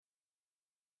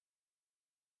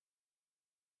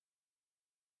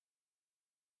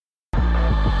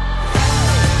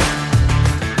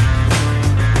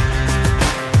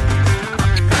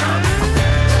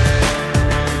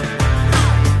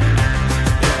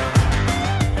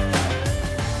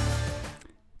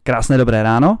Krásné dobré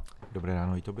ráno. Dobré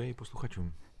ráno i tobě, i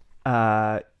posluchačům.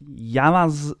 Já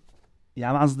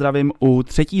vás zdravím u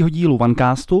 3. dílu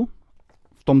OneCastu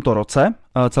v tomto roce.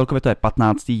 Celkově to je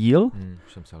 15. díl.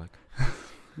 Už jsem selek.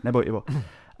 Nebo Ivo.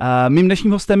 Mým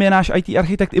dnešním hostem je náš IT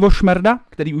architekt Ivo Šmerda,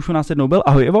 který už u nás jednou byl.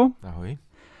 Ahoj, Ivo. Ahoj.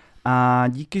 A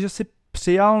díky, že jsi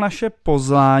přijal naše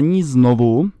pozvání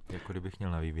znovu. Jako kdybych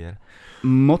měl na výběr.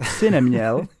 Moc si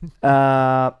neměl.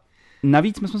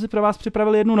 Navíc my jsme si pro vás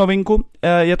připravili jednu novinku.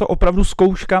 Je to opravdu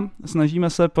zkouška. Snažíme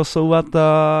se posouvat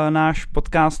náš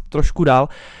podcast trošku dál.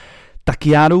 Tak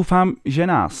já doufám, že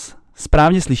nás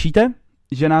správně slyšíte,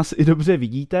 že nás i dobře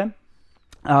vidíte.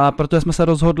 Protože jsme se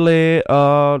rozhodli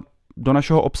do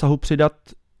našeho obsahu přidat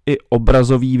i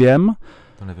obrazový věm.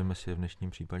 To nevím, jestli je v dnešním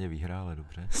případě výhra, ale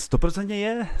dobře.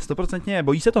 100% je.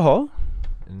 Bojí se toho?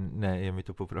 Ne, je mi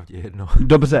to popravdě jedno.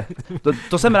 Dobře,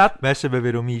 to jsem rád. Mé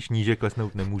sebevědomí již níže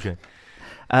klesnout nemůže.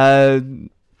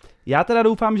 Já teda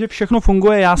doufám, že všechno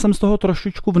funguje. Já jsem z toho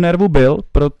trošičku v nervu byl,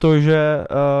 protože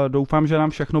doufám, že nám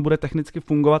všechno bude technicky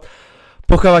fungovat.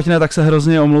 Pokud ne, tak se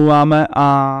hrozně omlouváme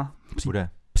a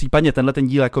případně tenhle ten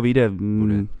díl jako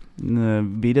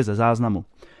vyjde ze záznamu.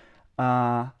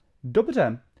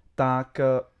 Dobře, tak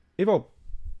Ivo,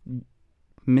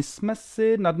 my jsme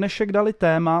si na dnešek dali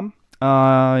téma,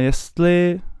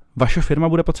 jestli vaše firma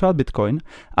bude potřebovat bitcoin,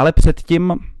 ale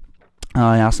předtím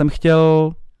já jsem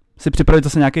chtěl si připravit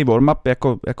zase nějaký warm-up,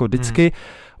 jako vždycky.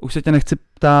 Už se tě nechci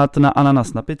ptát na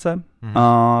ananas na pice,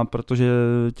 protože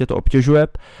tě to obtěžuje.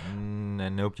 Ne,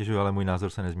 neobtěžuje, ale můj názor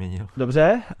se nezměnil.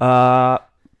 Dobře,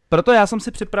 proto já jsem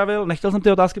si připravil, nechtěl jsem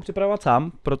ty otázky připravovat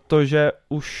sám, protože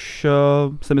už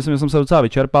si myslím, že jsem se docela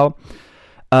vyčerpal.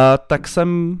 Tak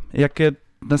jsem, jak je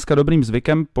dneska dobrým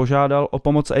zvykem, požádal o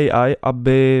pomoc AI,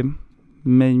 aby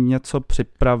mi něco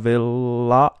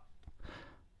připravila.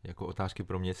 Jako otázky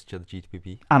pro mě z ChatGPT?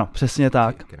 Ano, přesně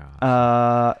tak.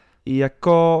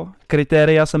 Jako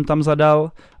kritéria jsem tam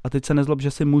zadal, a teď se nezlob,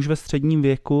 že jsi muž ve středním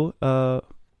věku,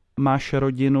 máš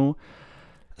rodinu,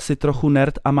 jsi trochu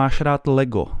nerd a máš rád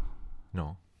Lego.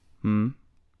 No.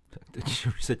 Teď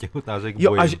už se těch otázek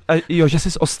bojím. Jo, že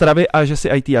jsi z Ostravy a že jsi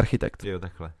IT architekt. Jo,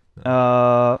 takhle. No.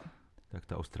 Tak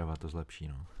ta Ostrava to zlepší,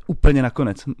 no. Úplně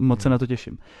nakonec, moc se na to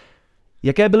těším.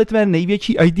 Jaké byly tvé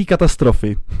největší IT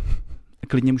katastrofy?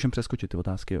 Klidně můžeme přeskočit ty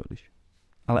otázky, jo, když.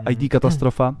 Ale IT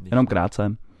katastrofa, jenom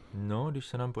krátce. No, když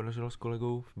se nám podařilo s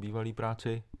kolegou v bývalý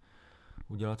práci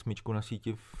udělat smyčku na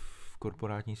síti v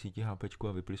korporátní síti HPčku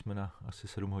a vypli jsme na asi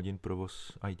 7 hodin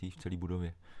provoz IT v celé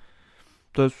budově.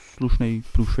 To je slušný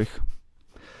průšvih.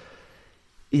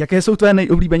 Jaké jsou tvé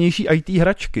nejoblíbenější IT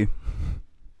hračky?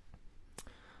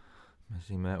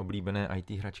 Mezi mé oblíbené IT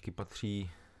hračky patří...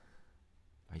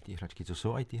 IT hračky, co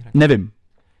jsou IT hračky? Nevím.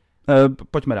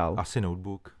 Pojďme dál. Asi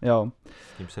notebook. Jo.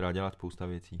 S tím se dá dělat spousta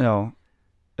věcí. Jo.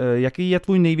 Jaký je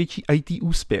tvůj největší IT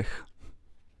úspěch?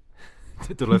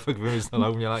 Tohle fakt vymyslela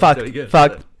umělá inteligence.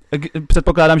 Fakt.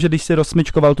 Předpokládám, že když jsi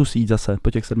rozsmyčkoval tu síť zase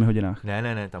po těch 7 hodinách.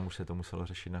 Ne, tam už se to muselo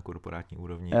řešit na korporátní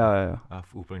úrovni. Jo. A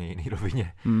v úplně jiný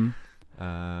rovině.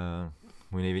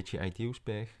 Můj největší IT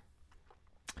úspěch?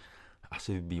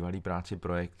 Asi v bývalý práci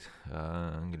projekt,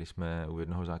 kdy jsme u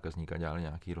jednoho zákazníka dělali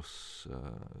nějaký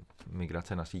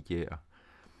migrace na síti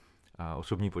a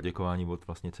osobní poděkování od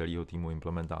vlastně celého týmu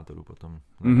implementátorů potom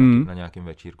na nějakém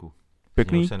večírku.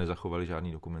 Pěkný. Z se nezachovaly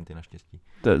žádný dokumenty naštěstí.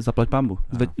 Zaplať pánbu.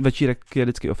 Večírek je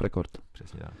vždycky off record.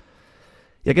 Přesně tak.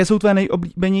 Jaké jsou tvé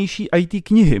nejoblíbenější IT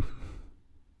knihy?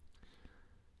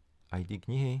 IT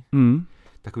knihy?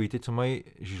 Takový ty, co mají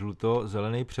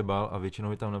žluto-zelený přebal a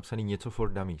většinou je tam napsaný něco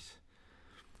for dummies.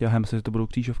 Já myslím, že to budou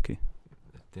křížovky.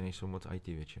 Ty nejsou moc IT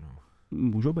většinou.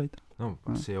 Můžou být. No,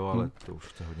 asi jo, ale to už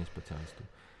chce hodně specialistů.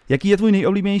 Jaký je tvůj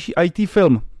nejoblíbenější IT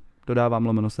film? Dodávám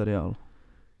lomeno seriál.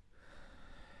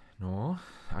 No,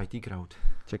 IT Crowd.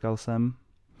 Čekal jsem.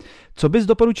 Co bys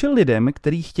doporučil lidem,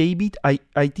 kteří chtějí být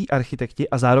IT architekti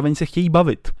a zároveň se chtějí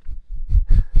bavit?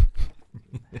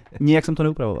 Nijak jsem to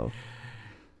neupravoval.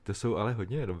 To jsou ale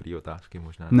hodně dobrý otázky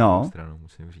možná na druhou stranu,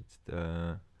 musím říct.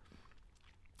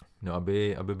 No,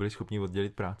 aby byli schopni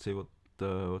oddělit práci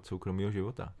od soukromého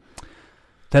života.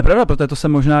 To je pravda, protože to se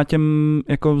možná těm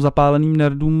jako zapáleným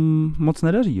nerdům moc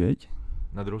nedaří, viď?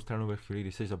 Na druhou stranu ve chvíli,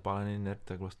 když jsi zapálený nerd,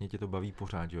 tak vlastně tě to baví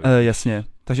pořád, jo? Jasně,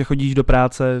 takže chodíš do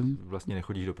práce. Vlastně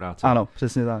nechodíš do práce. Ano,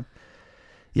 přesně tak.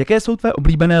 Jaké jsou tvé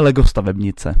oblíbené Lego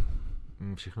stavebnice?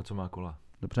 Všechno, co má kola.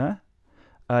 Dobře.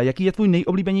 Jaký je tvůj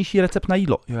nejoblíbenější recept na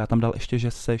jídlo? Jo, já tam dal ještě,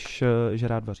 že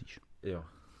rád vaříš. Jo,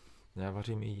 já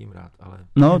vařím i jím rád, ale...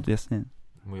 No, jasně.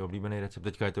 Můj oblíbený recept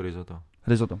teďka je to risotto.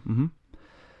 Risotto,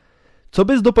 Co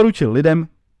bys doporučil lidem,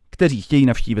 kteří chtějí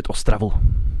navštívit Ostravu?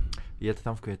 Jet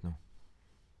tam v květnu.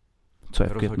 Co je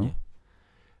v květnu?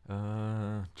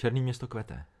 Černý město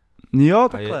kvete. Jo,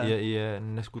 takhle. A je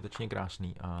neskutečně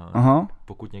krásný. A Aha.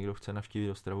 pokud někdo chce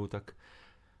navštívit Ostravu, tak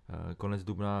konec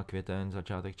dubna, květen,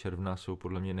 začátek června jsou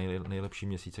podle mě nejlepší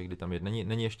měsíce, kdy tam je.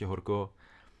 Není ještě horko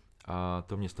a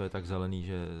to město je tak zelený,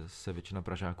 že se většina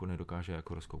Pražáků nedokáže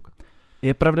jako rozkoukat.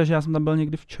 Je pravda, že já jsem tam byl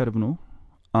někdy v červnu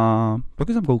a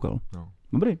taky jsem koukal. No.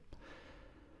 Dobrý.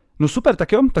 No super,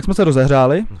 tak jo, tak jsme se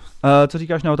rozehřáli. Co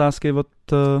říkáš na otázky od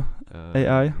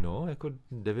AI? No, jako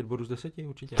 9 bodů z 10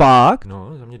 určitě. Fakt?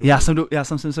 No, za mě já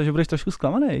jsem si myslel, že budeš trošku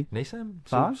zklamaný. Nejsem.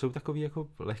 Jsou takový jako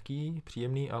lehký,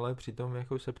 příjemný, ale přitom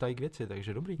jako se ptají k věci,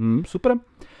 takže dobrý. Super.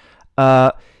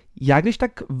 Já když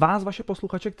tak vás, vaše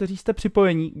posluchače, kteří jste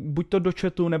připojení, buď to do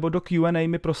chatu nebo do Q&A,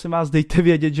 mi prosím vás dejte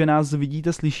vědět, že nás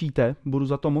vidíte, slyšíte. Budu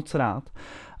za to moc rád.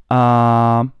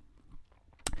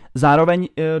 Zároveň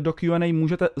do Q&A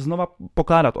můžete znova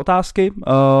pokládat otázky,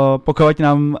 pokud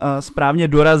nám správně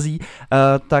dorazí,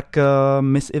 tak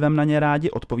my s Ivem na ně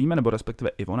rádi odpovíme, nebo respektive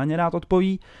Ivo na ně rád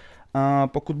odpoví.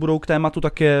 Pokud budou k tématu,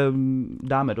 tak je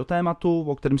dáme do tématu,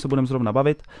 o kterém se budeme zrovna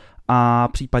bavit a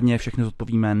případně všechny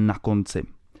zodpovíme na konci.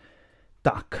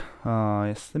 Tak,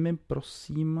 jestli mi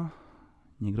prosím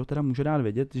někdo teda může dát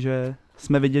vědět, že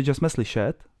jsme vidět, že jsme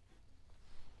slyšet.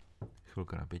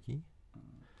 Chvilka napětí.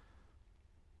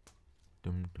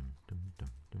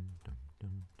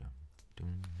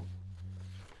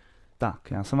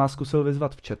 Tak, já jsem vás zkusil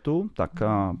vyzvat v chatu, tak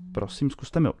prosím,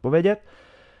 zkuste mi odpovědět.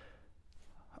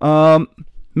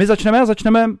 My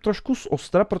začneme trošku z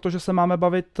ostra, protože se máme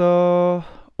bavit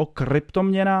o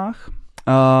kryptoměnách.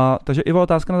 Takže Ivo,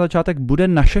 otázka na začátek. Bude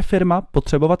naše firma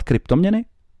potřebovat kryptoměny?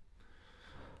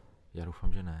 Já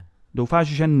doufám, že ne. Doufáš,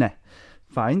 že ne.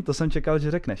 Fajn, to jsem čekal,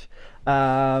 že řekneš.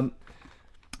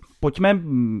 Pojďme,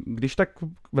 když tak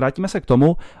vrátíme se k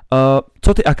tomu,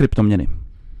 co ty a kryptoměny?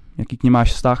 Jaký k nim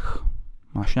máš vztah?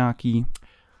 Máš nějaký?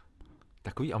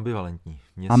 Takový ambivalentní.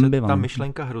 Mně se ta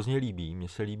myšlenka hrozně líbí. Mně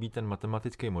se líbí ten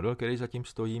matematický model, který zatím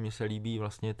stojí. Mně se líbí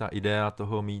vlastně ta idea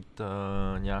toho mít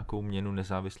nějakou měnu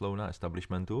nezávislou na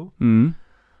establishmentu.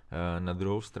 Na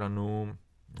druhou stranu,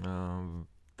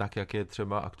 tak jak je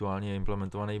třeba aktuálně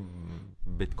implementovaný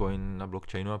bitcoin na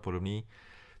blockchainu a podobný,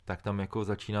 tak tam jako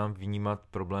začínám vnímat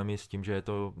problémy s tím, že je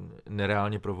to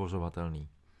nereálně provozovatelný.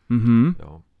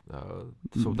 Jo.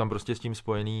 Jsou tam prostě s tím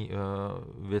spojené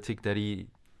věci, které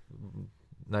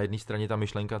na jedné straně ta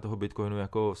myšlenka toho bitcoinu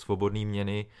jako svobodné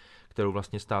měny, kterou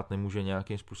vlastně stát nemůže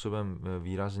nějakým způsobem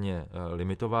výrazně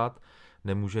limitovat,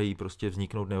 nemůže jí prostě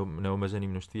vzniknout neomezené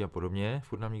množství a podobně,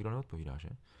 furt nám nikdo neodpovídá, že?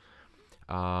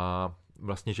 A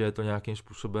vlastně, že je to nějakým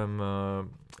způsobem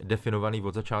definovaný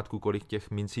od začátku, kolik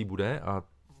těch mincí bude a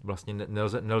vlastně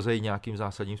nelze ji nějakým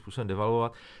zásadním způsobem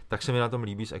devalvovat, tak se mi na tom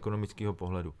líbí z ekonomického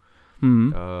pohledu.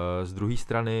 Z druhé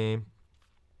strany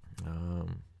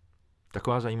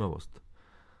taková zajímavost.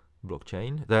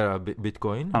 Blockchain, teda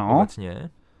bitcoin obecně,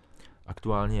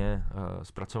 aktuálně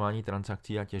zpracování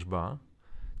transakcí a těžba,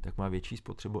 tak má větší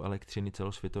spotřebu elektřiny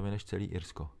celosvětově než celý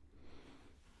Irsko.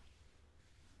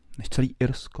 Než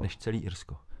celý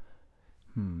Irsko.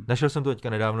 Našel jsem to teďka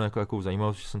nedávno jako jakou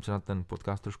zajímavost, že jsem se na ten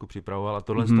podcast trošku připravoval a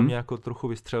tohle to mě jako trochu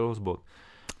vystřelilo z bod.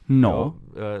 No. Jo,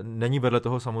 není vedle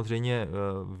toho samozřejmě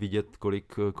vidět,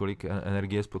 kolik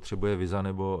energie spotřebuje Visa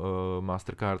nebo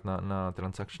Mastercard na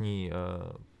transakční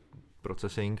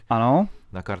processing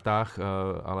na kartách,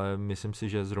 ale myslím si,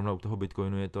 že zrovna u toho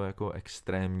Bitcoinu je to jako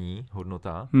extrémní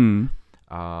hodnota.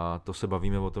 A to se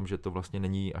bavíme o tom, že to vlastně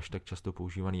není až tak často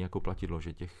používaný jako platidlo,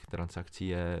 že těch transakcí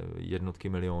je jednotky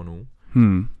milionů.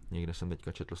 Někde jsem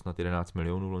teďka četl snad 11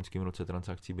 milionů v loňském roce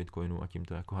transakcí Bitcoinu a tím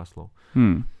to jako haslo.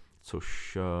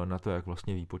 Což na to, jak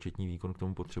vlastně výpočetní výkon k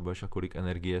tomu potřebuješ a kolik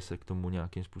energie se k tomu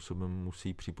nějakým způsobem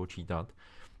musí připočítat,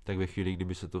 tak ve chvíli,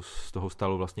 kdyby se to z toho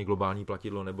stalo vlastně globální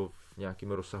platidlo nebo v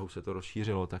nějakém rozsahu se to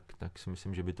rozšířilo, tak si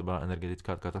myslím, že by to byla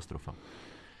energetická katastrofa.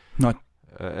 No,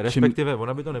 respektive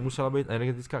ona by to nemusela být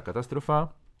energetická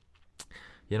katastrofa,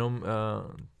 jenom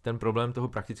ten problém toho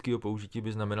praktického použití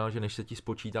by znamenal, že než se ti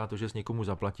spočítá to, že jsi někomu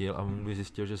zaplatil a on by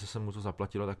zjistil, že se mu to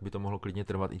zaplatilo, tak by to mohlo klidně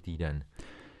trvat i týden.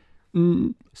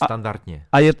 Standardně.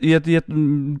 A je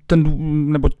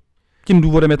nebo tím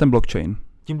důvodem je ten blockchain.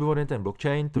 Tím důvodem je ten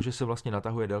blockchain, to, že se vlastně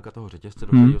natahuje délka toho řetězce,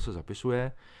 do kterého se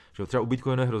zapisuje. Že třeba u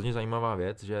Bitcoinu je hrozně zajímavá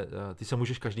věc, že ty se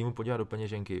můžeš každému podívat do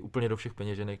peněženky, úplně do všech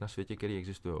peněženek na světě, které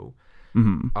existují,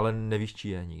 ale nevíš, čí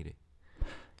je nikdy.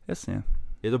 Jasně.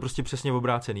 Je to prostě přesně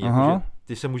obrácený, jakože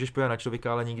ty se můžeš podívat na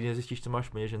člověka, ale nikdy nezjistíš, co máš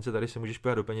v peněžence, tady se můžeš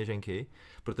podívat do peněženky,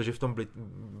 protože v tom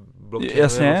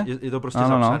blockchainu je to prostě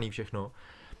zapsaný všechno.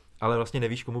 Ale vlastně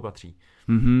nevíš, komu patří.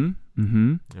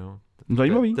 Jo.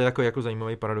 Zajímavý. To je jako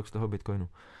zajímavý paradox toho Bitcoinu.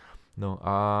 No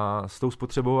a s tou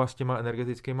spotřebou a s těma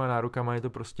energetickýma nárokama je to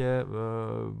prostě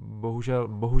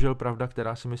bohužel pravda,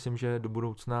 která si myslím, že do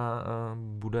budoucna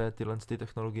bude tyhle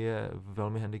technologie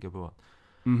velmi handicapovat.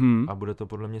 Mm-hmm. A bude to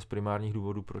podle mě z primárních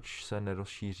důvodů, proč se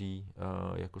nerozšíří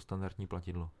jako standardní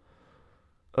platidlo.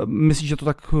 Myslíš, že to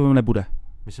tak nebude?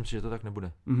 Myslím si, že to tak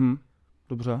nebude. Mm-hmm.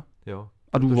 Dobře. Jo.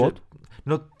 A důvod?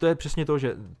 No to je přesně to,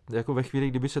 že jako ve chvíli,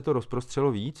 kdyby se to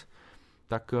rozprostřelo víc,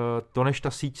 tak to, než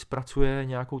ta síť zpracuje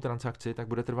nějakou transakci, tak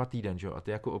bude trvat týden, že jo? A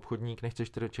ty jako obchodník nechceš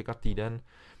tedy čekat týden,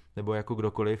 nebo jako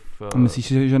kdokoliv. Myslíš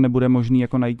si, že nebude možný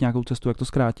jako najít nějakou cestu, jak to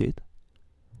zkrátit?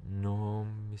 No,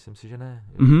 myslím si, že ne.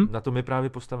 Mm-hmm. Na tom je právě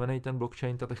postavený ten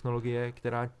blockchain, ta technologie,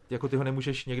 která, jako ty ho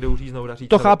nemůžeš někde uříznout a říct,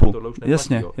 to chápu, tohle už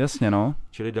neplatí, jasně, no.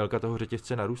 Čili délka toho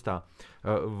řetězce narůstá.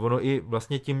 Ono i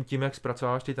vlastně tím, jak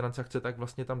zpracováváš ty transakce, tak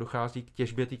vlastně tam dochází k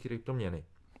těžbě té kryptoměny.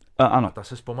 Ano. A ta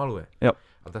se zpomaluje. Jo.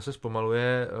 A ta se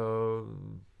zpomaluje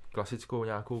klasickou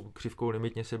nějakou křivkou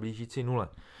limitně se blížící nule.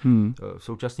 V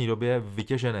současné době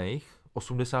vytěžených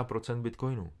 80%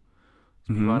 bitcoinů.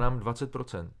 Zbývá nám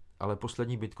 20%. Ale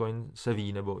poslední bitcoin se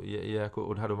ví, nebo je jako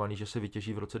odhadovaný, že se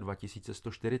vytěží v roce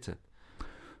 2140.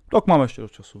 Tak máme ještě do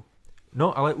času.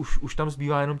 No, ale už tam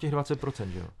zbývá jenom těch 20%,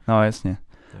 že jo? No, jasně.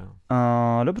 Jo.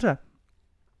 Dobře.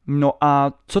 No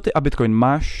a co ty a bitcoin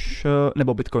máš,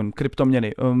 nebo bitcoin,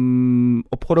 kryptoměny,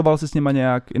 obchodoval jsi s nima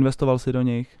nějak, investoval jsi do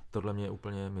nich? Tohle mě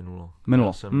úplně minulo.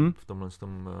 Já jsem v tomhle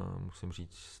musím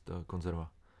říct konzerva.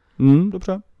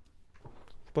 Dobře.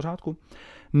 V pořádku.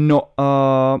 No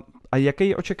a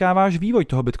jaký očekáváš vývoj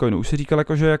toho bitcoinu? Už jsi říkal,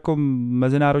 jako, že jako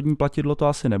mezinárodní platidlo to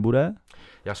asi nebude?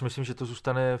 Já si myslím, že to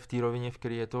zůstane v té rovině, v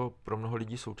které je to pro mnoho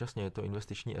lidí současně. Je to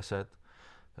investiční asset,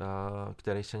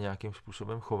 který se nějakým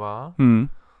způsobem chová,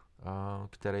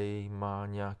 který má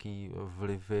nějaký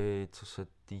vlivy, co se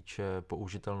týče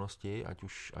použitelnosti,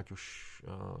 ať už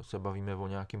se bavíme o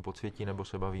nějakém podsvětí, nebo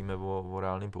se bavíme o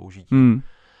reálném použití.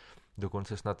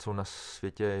 Dokonce snad jsou na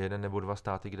světě 1 nebo 2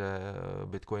 státy, kde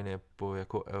Bitcoin je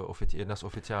jako jedna z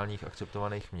oficiálních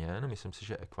akceptovaných měn. Myslím si,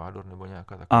 že Ekvádor nebo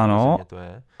nějaká taková země to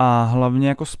je. A hlavně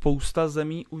jako spousta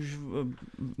zemí už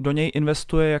do něj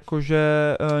investuje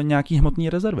jakože nějaký hmotný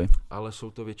rezervy. Ale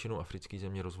jsou to většinou africké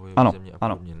země, rozvojové země a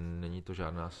podobně. Není to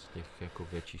žádná z těch jako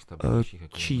větších stabilnějších.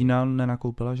 Čína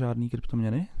nenakoupila žádný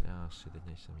kryptoměny? Já si teď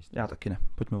nejsem jistý. Já taky ne.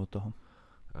 Pojďme od toho.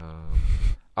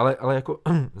 Ale jako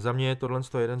za mě je tohle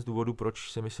jeden z důvodů,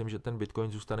 proč si myslím, že ten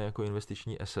Bitcoin zůstane jako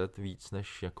investiční asset víc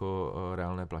než jako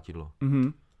reálné platidlo.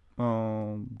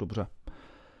 Dobře.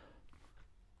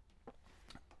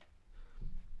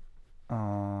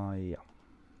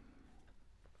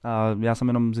 Já jsem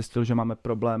jenom zjistil, že máme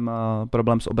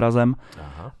problém s obrazem.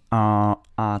 Aha.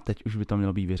 A teď už by to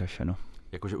mělo být vyřešeno.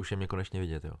 Jakože už je mě konečně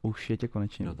vidět, jo? Už je tě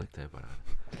konečně vidět. No tak to je paráda.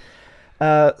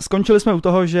 Skončili jsme u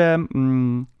toho, že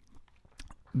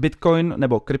Bitcoin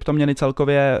nebo kryptoměny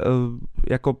celkově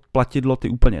jako platidlo ty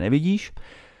úplně nevidíš.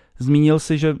 Zmínil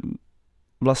si, že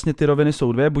vlastně ty roviny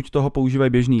jsou dvě, buď toho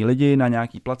používají běžní lidi na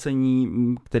nějaký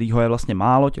placení, kterýho je vlastně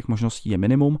málo, těch možností je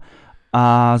minimum,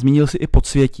 a zmínil si i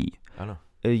podsvětí. Ano.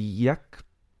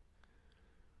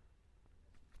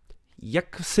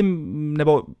 Jak si,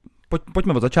 nebo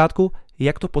pojďme od začátku,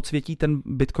 jak to podsvětí ten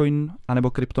Bitcoin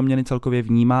anebo kryptoměny celkově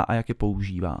vnímá a jak je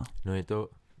používá? No je to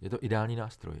ideální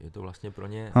nástroj, je to vlastně pro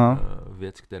ně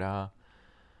věc,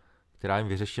 která jim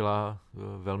vyřešila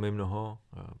velmi mnoho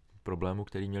problémů,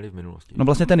 který měli v minulosti. No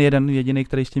vlastně ten jediný,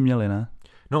 který s tím měli, ne?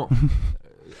 No,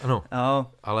 ano,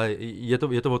 ale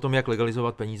je to o tom, jak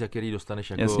legalizovat peníze, který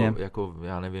dostaneš jako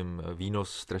já nevím, výnos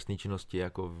z trestné činnosti,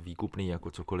 jako výkupný,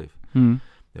 jako cokoliv.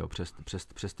 Jo,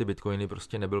 přes ty bitcoiny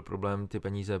prostě nebyl problém ty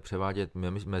peníze převádět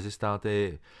mezi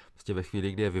státy, prostě ve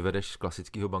chvíli, kdy je vyvedeš z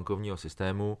klasického bankovního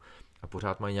systému a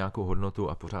pořád mají nějakou hodnotu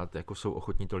a pořád jako jsou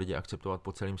ochotní to lidi akceptovat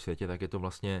po celém světě, tak je to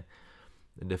vlastně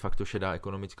de facto šedá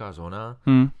ekonomická zóna,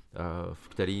 v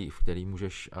který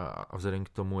můžeš a vzhledem k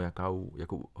tomu,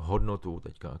 jakou hodnotu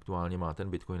teďka aktuálně má ten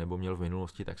bitcoin nebo měl v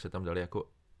minulosti, tak se tam dali jako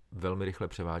velmi rychle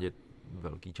převádět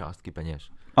velké částky peněz.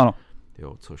 Ano.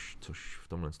 Jo, což v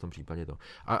tomhle případě to.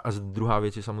 A druhá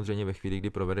věc je samozřejmě ve chvíli, kdy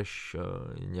provedeš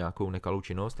nějakou nekalou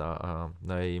činnost a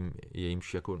na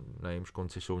jejímž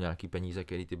konci jsou nějaký peníze,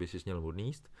 které ty by si měl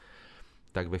odníst,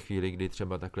 tak ve chvíli, kdy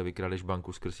třeba takhle vykradeš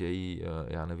banku skrz její,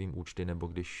 já nevím, účty, nebo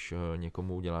když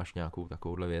někomu uděláš nějakou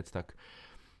takovouhle věc, tak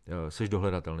seš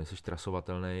dohledatelný, seš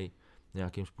trasovatelný,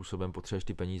 nějakým způsobem potřebuješ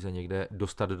ty peníze někde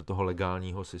dostat do toho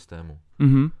legálního systému.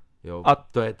 Jo, a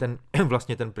to je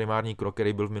vlastně ten primární krok,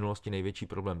 který byl v minulosti největší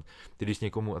problém. Ty když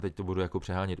někomu, a teď to budu jako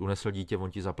přehánět, unesl dítě,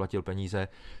 on ti zaplatil peníze,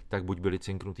 tak buď byli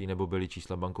cinknutý, nebo byli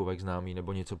čísla bankovek známý,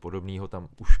 nebo něco podobného, tam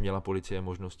už měla policie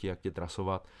možnosti, jak tě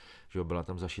trasovat, že jo, byla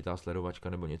tam zašitá sledovačka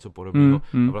nebo něco podobného.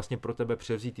 A vlastně pro tebe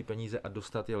převzít ty peníze a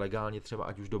dostat je legálně třeba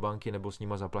ať už do banky, nebo s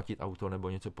nima zaplatit auto, nebo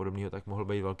něco podobného, tak mohl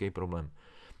být velký problém.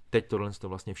 Teď tohle to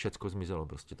vlastně všecko zmizelo.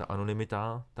 Prostě ta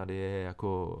anonymita tady je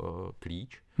jako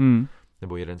klíč,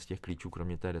 nebo jeden z těch klíčů,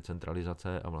 kromě té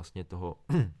decentralizace a vlastně toho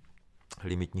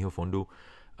limitního fondu.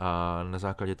 A na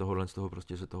základě tohohle z toho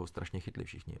prostě se toho strašně chytli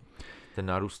všichni.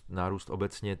 Ten nárůst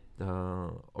obecně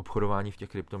obchodování v těch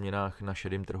kryptoměnách na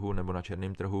šedém trhu nebo na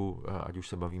černém trhu, ať už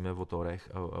se bavíme o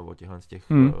torech a o těchhle z těch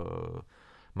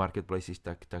marketplaces,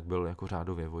 tak byl jako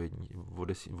řádově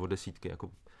o desítky jako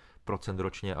procent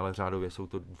ročně, ale řádově jsou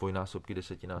to dvojnásobky,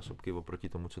 desetinásobky oproti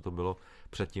tomu, co to bylo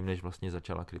předtím, než vlastně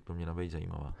začala kryptoměna být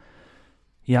zajímavá.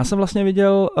 Já jsem vlastně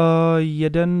viděl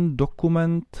jeden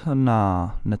dokument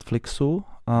na Netflixu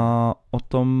o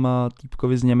tom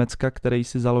týpkovi z Německa, který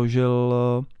si založil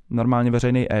normálně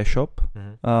veřejný e-shop,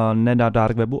 ne na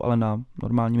dark webu, ale na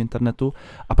normálním internetu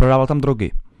a prodával tam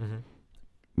drogy.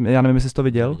 Já nevím, jestli jsi to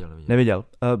viděl. Neviděl.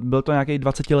 Byl to nějaký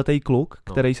 20letý kluk,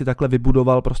 který si takhle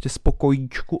vybudoval prostě z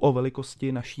pokojíčku o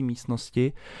velikosti naší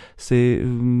místnosti, si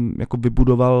jako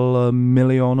vybudoval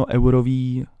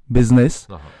milionoeurový biznis.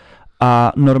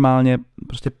 A normálně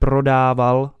prostě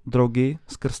prodával drogy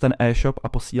skrz ten e-shop a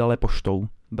posílal je poštou.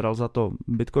 Bral za to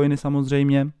bitcoiny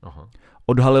samozřejmě.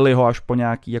 Odhalili ho až po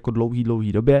nějaký jako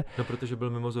dlouhý době. No, protože byl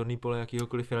mimozorný pole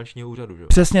jakýhokoliv finančního úřadu, že?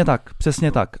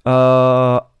 Přesně tak.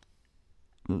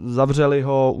 Zavřeli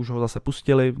ho, už ho zase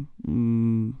pustili,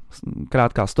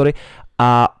 krátká story,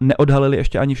 a neodhalili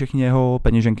ještě ani všechny jeho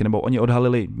peněženky, nebo oni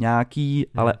odhalili nějaký,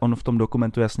 ale on v tom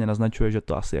dokumentu jasně naznačuje, že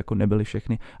to asi jako nebyly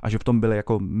všechny a že v tom byly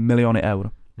jako miliony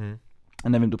eur.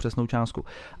 Nevím tu přesnou částku.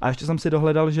 A ještě jsem si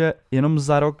dohledal, že jenom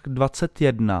za rok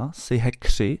 2021 si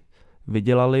hackři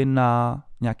vydělali na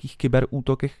nějakých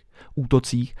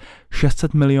útocích $600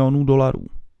 milionů.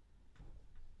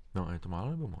 No a je to málo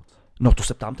nebo moc? No to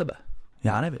se ptám tebe.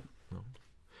 Já nevím. No.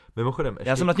 Mimochodem,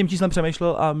 já jsem nad tím číslem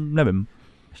přemýšlel a nevím.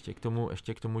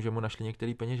 Ještě k tomu, že mu našli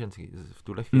některý peněženky. V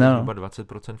tuhle chvíli zhruba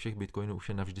 20% všech bitcoinů už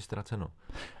je navždy ztraceno.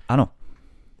 Ano.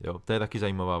 Jo, to je taky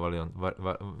zajímavá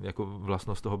jako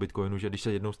vlastnost toho bitcoinu, že když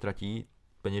se jednou ztratí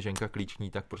peněženka klíční,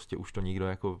 tak prostě už to nikdo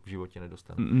jako v životě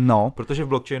nedostane. No. Protože v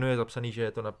blockchainu je zapsaný,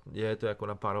 že je to jako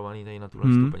napárovaný tady na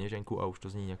tuhle peněženku a už to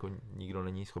z ní jako nikdo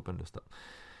není schopen dostat.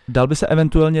 Dal by se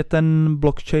eventuálně ten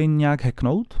blockchain nějak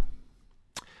hacknout?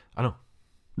 Ano.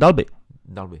 Dal by.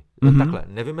 Takhle,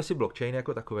 nevím, jestli blockchain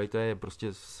jako takovej, to je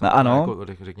prostě jako,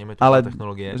 řekněme,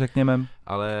 technologie. Řekněme.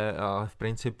 Ale v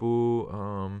principu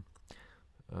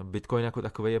Bitcoin jako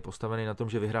takovej je postavený na tom,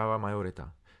 že vyhrává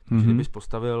majorita. Takže kdybys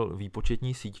postavil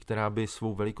výpočetní síť, která by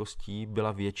svou velikostí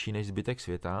byla větší než zbytek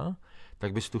světa,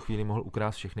 tak bys v tu chvíli mohl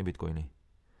ukrást všechny bitcoiny.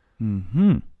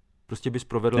 Prostě bys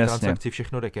provedl transakci,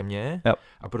 všechno jde ke mně,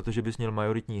 a protože bys měl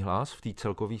majoritní hlas v té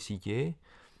celkové síti,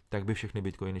 tak by všechny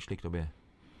bitcoiny šly k tobě.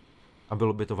 A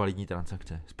bylo by to validní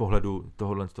transakce z pohledu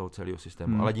z toho celého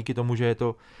systému. Ale díky tomu, že je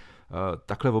to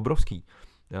takhle obrovský.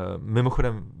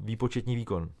 Mimochodem, výpočetní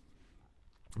výkon.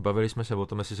 Bavili jsme se o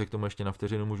tom, jestli se k tomu ještě na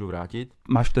vteřinu můžu vrátit.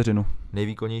 Máš vteřinu.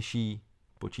 Nejvýkonnější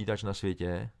počítač na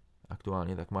světě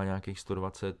aktuálně tak má nějakých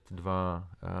 122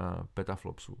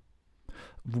 petaflopsů.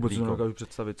 Vůbec to nedokážu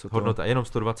představit, co to hodnota, jenom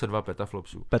 122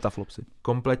 petaflopsy.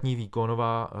 Kompletní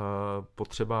výkonová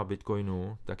potřeba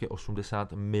bitcoinu tak je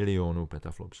 80 milionů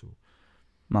petaflopsů.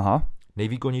 Aha.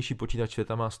 Nejvýkonnější počítač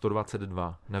světa má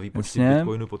 122. Na výpočty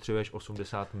bitcoinu potřebuješ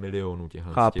 80 milionů těch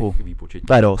výpočetních.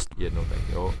 To je dost. Jednotek,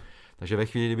 jo. Takže ve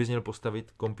chvíli, kdybys měl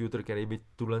postavit počítač, který by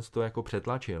tuhle to jako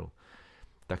přetlačil,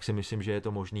 tak si myslím, že je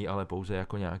to možný, ale pouze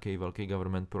jako nějaký velký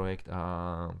government projekt.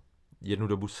 A jednu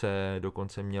dobu se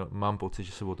dokonce mám pocit,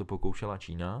 že se o to pokoušela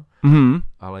Čína,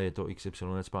 ale je to XY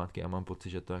let zpátky a mám pocit,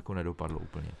 že to jako nedopadlo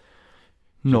úplně.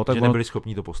 No, tak že nebyli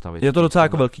schopni to postavit. Je to docela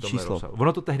jako velký číslo.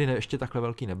 Ono to tehdy ještě takhle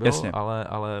velký nebylo,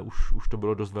 ale už to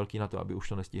bylo dost velký na to, aby už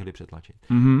to nestihli přetlačit.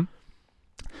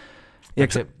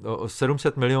 Takže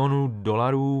 700 milionů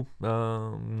dolarů,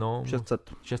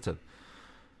 600.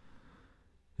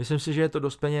 Myslím si, že je to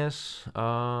dost peněz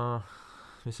a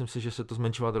myslím si, že se to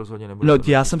zmenšovat rozhodně nebude. No,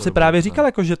 já jsem si právě říkal,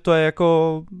 jako, že to je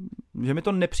jako, že mi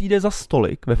to nepřijde za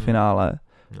stolik ve finále.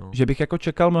 No. Že bych jako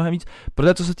čekal mnohem víc,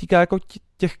 protože co se týká jako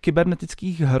těch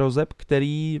kybernetických hrozeb,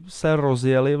 který se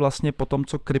rozjeli vlastně po tom,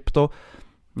 co krypto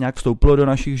nějak vstoupilo do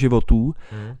našich životů,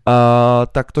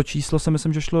 tak to číslo si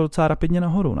myslím, že šlo docela rapidně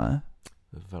nahoru, ne?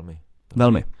 Velmi.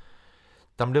 Velmi.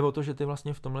 Tam jde o to, že ty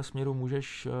vlastně v tomhle směru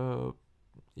můžeš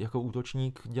jako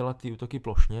útočník dělat ty útoky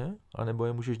plošně, anebo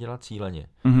je můžeš dělat cíleně.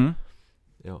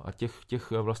 Jo, a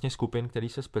těch vlastně skupin, které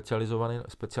se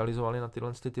specializovaly na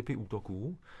tyhle typy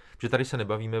útoků, že tady se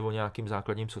nebavíme o nějakým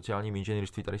základním sociálním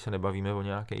inženýrství, tady se nebavíme o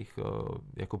nějakých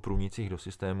jako průnicích do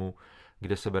systému,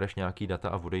 kde sebereš nějaký data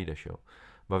a odejdeš. Jo.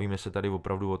 Bavíme se tady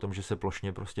opravdu o tom, že se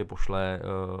plošně prostě pošle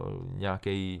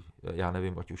nějaký, já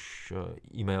nevím, ať už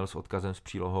e-mail s odkazem s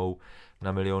přílohou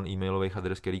na milion e-mailových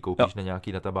adres, který koupíš na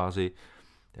nějaký databázi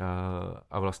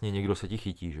a vlastně někdo se ti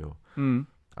chytí, že jo.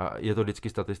 A je to vždycky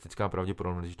statistická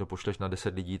pravděpodobnost. Když to pošleš na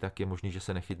 10 lidí, tak je možný, že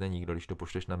se nechytne nikdo. Když to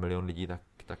pošleš na milion lidí,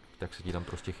 tak se ti tam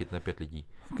prostě chytne 5 lidí.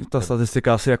 Ta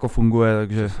statistika asi jako funguje,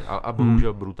 takže... A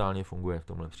bohužel brutálně funguje v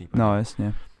tomhle případě. No,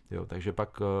 jasně. Jo, takže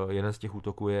pak jeden z těch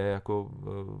útoků je jako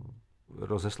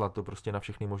rozeslat to prostě na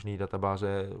všechny možné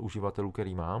databáze uživatelů,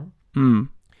 který mám.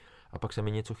 A pak se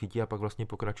mi něco chytí a pak vlastně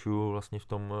pokračuju vlastně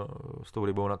s tou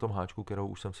rybou na tom háčku, kterou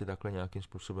už jsem si takhle nějakým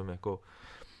způsobem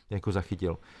jako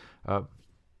zachytil.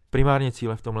 Primárně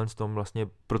cíle v tomhle vlastně,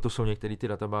 proto jsou některé ty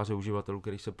databáze uživatelů,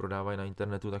 které se prodávají na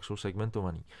internetu, tak jsou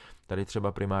segmentovaný. Tady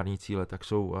třeba primární cíle, tak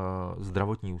jsou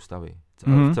zdravotní ústavy.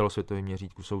 V celosvětovém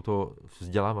měřítku jsou to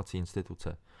vzdělávací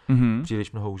instituce.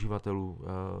 Příliš mnoho uživatelů,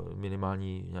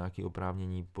 minimální nějaké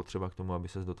oprávnění, potřeba k tomu, aby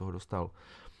ses do toho dostal.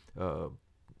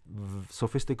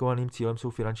 Sofistikovaným cílem jsou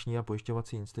finanční a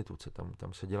pojišťovací instituce.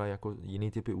 Tam se dělají jako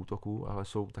jiný typy útoků, ale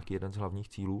jsou taky jeden z hlavních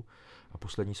cílů. A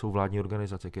poslední jsou vládní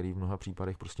organizace, které v mnoha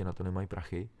případech prostě na to nemají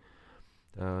prachy.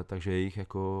 Takže jejich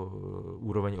jako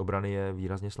úroveň obrany je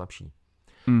výrazně slabší.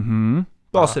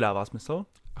 To asi dává smysl.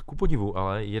 A ku podivu,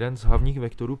 ale jeden z hlavních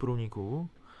vektorů průniku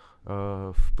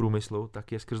v průmyslu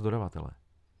tak je skrz dodavatele.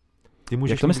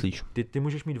 Jak to myslíš? Ty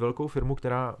můžeš mít velkou firmu,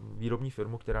 výrobní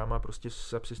firmu, která má prostě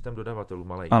subsystém dodavatelů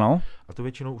malej. Ano. A to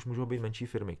většinou už můžou být menší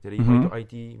firmy, které mají to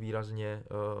IT výrazně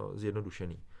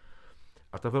zjednodušený.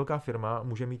 A ta velká firma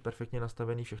může mít perfektně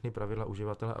nastavený všechny pravidla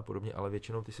uživatele a podobně, ale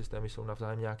většinou ty systémy jsou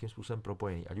navzájem nějakým způsobem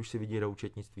propojený. Ať už si vidějí do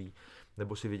účetnictví,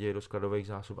 nebo si vidějí do skladových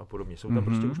zásob a podobně. Jsou tam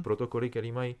prostě už protokoly,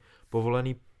 které mají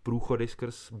povolený průchody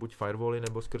skrz buď firewally,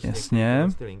 nebo skrz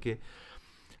ty linky.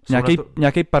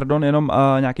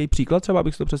 Nějaký příklad třeba,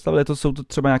 abych si to představil, jsou to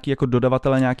třeba nějaký jako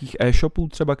dodavatele nějakých e-shopů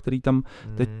třeba, který tam...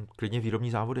 Klidně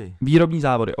výrobní závody. Výrobní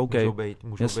závody, OK.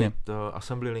 Můžou být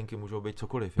assembly linky, můžou být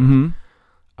cokoliv.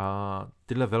 A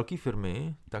tyhle velké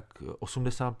firmy, tak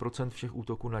 80% všech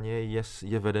útoků na ně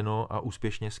je vedeno a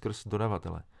úspěšně skrz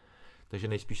dodavatele. Takže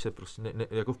nejspíš se prostě,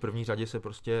 jako v první řadě se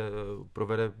prostě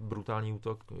provede brutální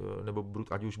útok, nebo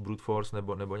ať už brute force,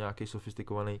 nebo nějaký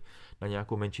sofistikovaný na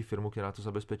nějakou menší firmu, která to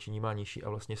zabezpečení má nižší a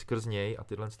vlastně skrz něj a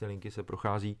tyhle linky se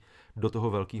prochází do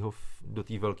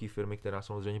té velké firmy, která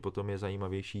samozřejmě potom je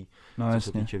zajímavější, co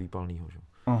se týče výpalného.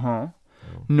 Aha.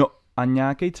 No a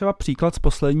nějaký třeba příklad z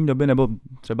poslední doby, nebo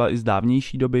třeba i z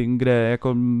dávnější doby, kde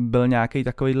jako byl nějaký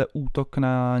takovýhle útok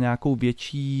na nějakou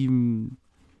větší...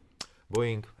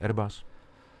 Boeing, Airbus.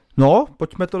 No,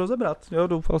 pojďme to rozebrat. Jo,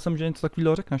 doufal jsem, že něco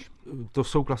takového řekneš. To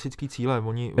jsou klasický cíle.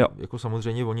 Oni, jako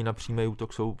samozřejmě, oni na přímý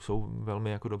útok jsou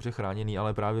velmi jako dobře chráněný,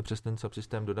 ale právě přes ten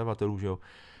subsystém dodavatelů, že jo.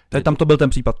 Tam to byl ten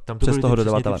případ, přes toho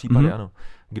dodavatele. Případy, ano.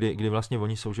 Kdy vlastně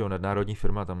oni jsou, že jo, nadnárodní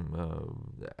firma, tam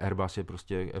Airbus je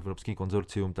prostě evropský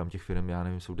konzorcium, tam těch firm, já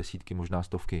nevím, jsou desítky, možná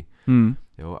stovky.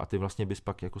 Jo, a ty vlastně bys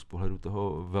pak jako z pohledu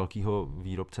toho velkého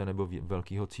výrobce nebo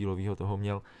velkého cílového toho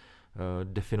měl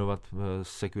definovat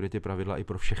security pravidla i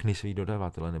pro všechny svý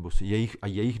dodavatele, nebo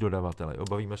jejich dodavatele.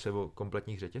 Bavíme se o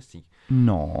kompletních řetězcích.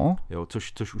 No. Jo,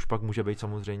 což už pak může být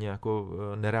samozřejmě jako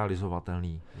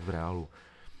nerealizovatelný v reálu.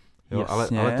 Jo,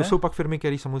 ale to jsou pak firmy,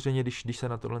 které samozřejmě, když se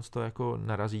na tohle jako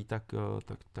narazí,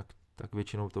 tak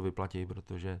většinou to vyplatí,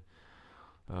 protože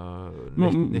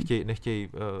nechtějí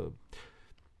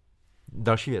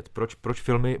další věc,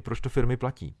 proč to firmy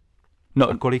platí? No.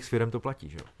 A kolik z firm to platí,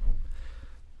 že jo?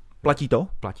 Platí to?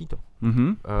 Platí to.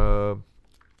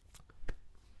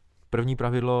 První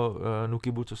pravidlo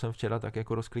Nukibu, co jsem včera tak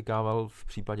jako rozklikával v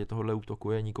případě tohohle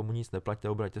útoku, je nikomu nic neplaťte,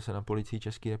 obraťte se na policii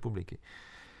České republiky.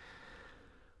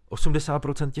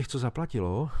 80% těch, co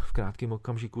zaplatilo, v krátkém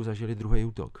okamžiku zažili druhý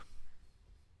útok.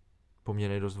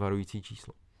 Poměrně dost varující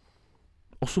číslo.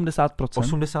 80%?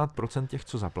 80% těch,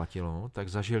 co zaplatilo, tak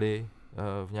zažili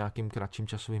v nějakým kratším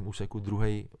časovém úseku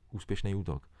druhý úspěšný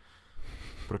útok.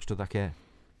 Proč to tak je?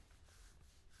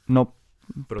 No,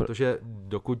 protože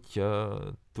dokud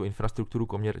tu infrastrukturu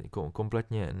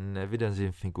kompletně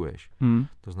nevydenzifikuješ,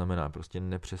 to znamená prostě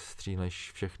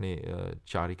nepřestříhneš všechny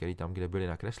čáry, které tam kde byly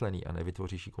nakreslený a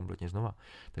nevytvoříš ji kompletně znova,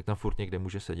 tak tam furt někde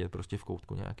může sedět prostě v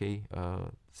koutku nějaký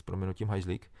s prominutím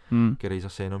hajzlík, který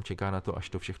zase jenom čeká na to, až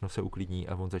to všechno se uklidní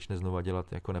a on začne znova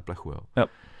dělat jako neplechu. Jo.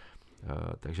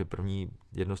 Takže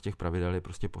jedno z těch pravidel je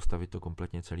prostě postavit to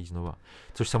kompletně celý znova.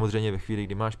 Což samozřejmě ve chvíli,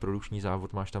 kdy máš produkční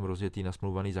závod, máš tam rozjetý,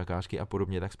 nasmlouvaný zakázky a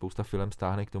podobně, tak spousta firem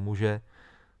stáhne k tomu, že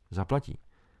zaplatí.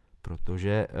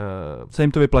 Protože se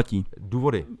jim to vyplatí.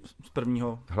 Důvody. Z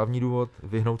prvního. Hlavní důvod,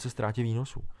 vyhnout se ztrátě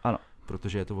výnosů. Ano.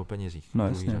 Protože je to o penězích. No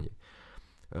jasně.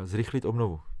 Zrychlit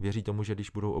obnovu. Věří tomu, že když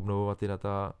budou obnovovat ty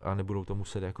data a nebudou to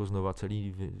muset jako znova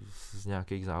celý z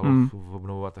nějakých záloh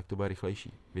obnovovat, tak to bude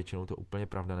rychlejší. Většinou to úplně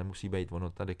pravda nemusí být. Ono,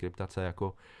 ta dekryptace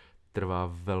jako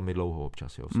trvá velmi dlouho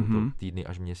občas. Jo. Jsou to týdny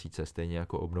až měsíce, stejně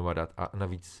jako obnova dat. A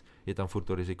navíc je tam furt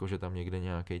to riziko, že tam někde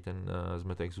nějaký ten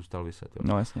zmetek zůstal viset. Jo.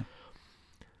 No jasně.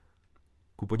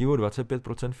 Ku podivu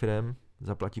 25% firem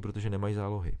zaplatí, protože nemají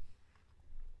zálohy.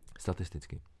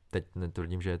 Statisticky. Teď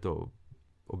netvrdím, že je to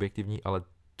objektivní, ale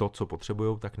to, co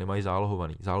potřebujou, tak nemají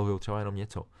zálohovaný. Zálohujou třeba jenom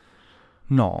něco.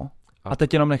 No. A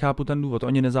teď jenom nechápu ten důvod.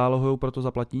 Oni nezálohujou, proto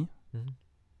zaplatí?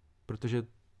 Protože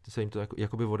se jim to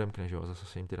jakoby odemkne, že jo? Zase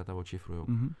se jim ty data odšifrujou.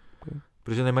 Okay.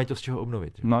 Protože nemají to z čeho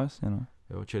obnovit. Že? No jasně, no.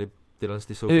 Jo, čili tyhle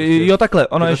ty jsou prostě... Jo, takhle.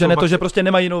 Ono je, že ne to, že prostě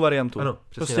nemají jinou variantu. Ano,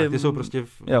 přesně prostě... tak. Ty jsou prostě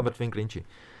v mrtvém klinči.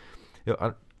 Jo,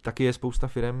 a taky je spousta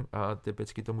firem a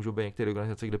typicky to můžou být některé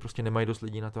organizace, kde prostě nemají dost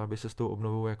lidí na to, aby se s tou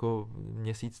obnovou jako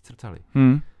měsíc crcali.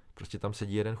 Prostě tam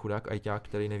sedí jeden chudák ajťák,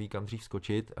 který neví kam dřív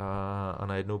skočit a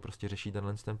najednou prostě řeší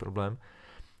ten problém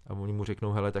a oni mu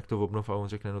řeknou, hele, tak to obnov a on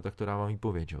řekne, no tak to dávám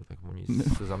výpověď, jo. Tak oni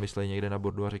se zamyslejí někde na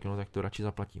bordu a řeknou, tak to radši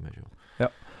zaplatíme, jo. Jo.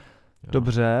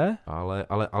 Dobře.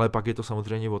 Ale pak je to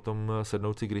samozřejmě o tom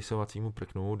sednout si k rysovacímu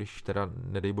prknu, když teda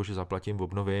nedej bože zaplatím,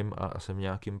 obnovím a jsem v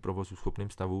nějakým provozu schopným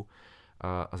stavu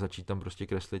a začít tam prostě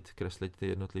kreslit ty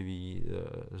jednotlivý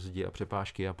zdi a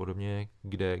přepážky a podobně,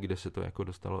 kde se to jako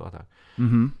dostalo a tak.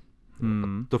 A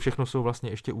to všechno jsou vlastně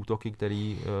ještě útoky,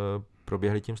 které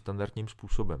proběhly tím standardním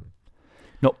způsobem.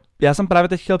 No, já jsem právě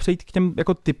teď chtěl přejít k těm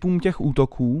jako typům těch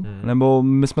útoků, nebo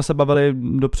my jsme se bavili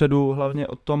dopředu hlavně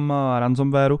o tom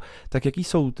ransomwareu, tak jaký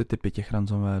jsou ty typy těch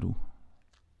ransomwarů?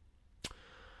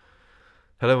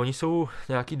 Hele, oni jsou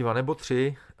nějaký 2 nebo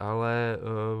 3, ale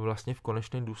vlastně v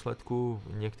konečném důsledku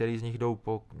některý z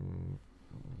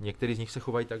nich se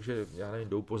chovají tak, že já nevím,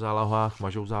 jdou po zálohách,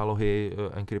 mažou zálohy,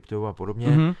 enkryptují a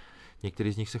podobně.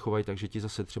 Některý z nich se chovají tak, že ti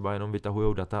zase třeba jenom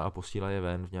vytahujou data a posílají je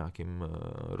ven v nějakým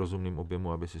rozumným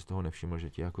objemu, aby si z toho nevšiml, že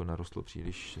ti jako narostl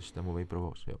příliš systémový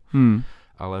provoz. Jo.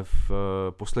 Ale v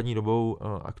poslední dobou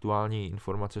aktuální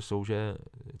informace jsou, že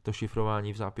to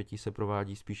šifrování v zápětí se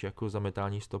provádí spíš jako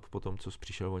zametání stop po tom, co jsi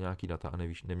přišel o nějaký data a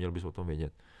neměl bys o tom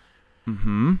vědět.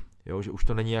 Jo, že už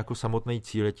to není jako samotný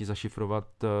cíl ti zašifrovat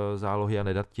zálohy a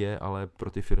nedat tě, ale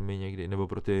pro ty firmy někdy, nebo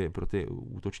pro ty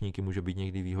útočníky může být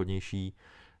někdy výhodnější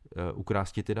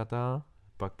ukrást ty data,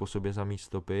 pak po sobě zamít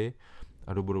stopy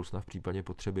a do budoucna v případě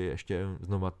potřeby ještě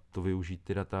znova to využít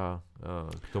ty data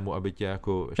k tomu, aby tě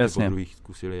jako ještě po druhých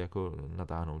zkusili jako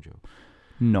natáhnout, jo.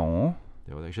 No.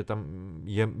 Jo, takže tam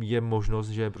je možnost,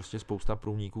 že prostě spousta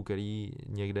průniků, který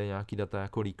někde nějaký data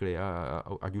jako líkly a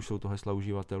ať už jsou to hesla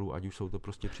uživatelů, ať už jsou to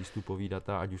prostě přístupový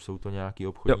data, ať už jsou to nějaký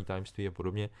obchodní tajemství a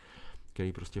podobně,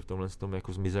 který prostě v tomhle tom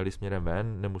jako zmizeli směrem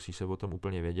ven, nemusí se o tom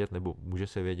úplně vědět, nebo může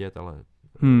se vědět, ale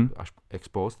až ex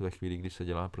post, ve chvíli, kdy se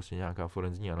dělá prostě nějaká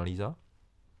forenzní analýza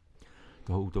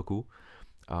toho útoku.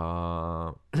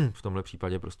 A v tomhle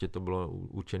případě prostě to bylo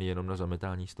určené jenom na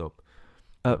zametání stop.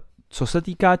 Co se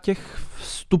týká těch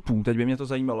vstupů, teď by mě to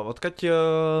zajímalo, odkud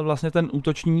vlastně ten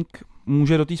útočník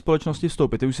může do té společnosti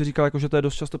vstoupit. Ty už si říkal, jako, že to je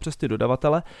dost často přes ty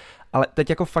dodavatele, ale teď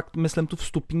jako fakt myslím tu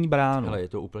vstupní bránu. Hele, je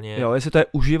to úplně... Jo, jestli to je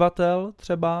uživatel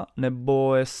třeba,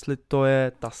 nebo jestli to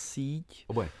je ta síť.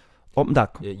 Oboje.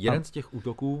 Tak. Jeden z těch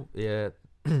útoků je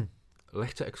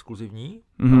lehce exkluzivní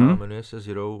a jmenuje se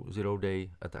Zero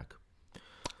Day Attack.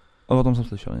 O tom jsem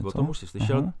slyšel něco. O tom už jsi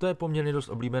slyšel. To je poměrně dost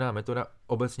oblíbená metoda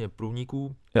obecně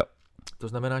průniků. Jo. To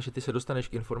znamená, že ty se dostaneš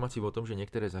k informaci o tom, že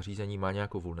některé zařízení má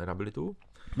nějakou vulnerabilitu.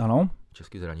 Ano.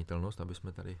 Česky zranitelnost, aby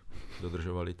jsme tady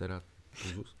dodržovali teda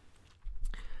úzus.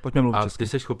 Pojďme mluvit česky. A ty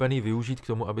jsi schopený využít k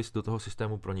tomu, abys do toho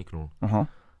systému proniknul. Aha.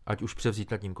 Ať už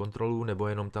převzít nad ním kontrolu, nebo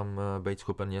jenom tam být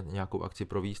schopen nějakou akci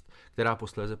provést, která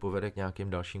posléze povede k nějakým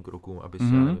dalším krokům, aby si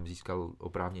získal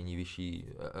oprávnění vyšší,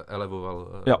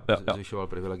 elevoval, zvyšoval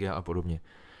privilegia a podobně.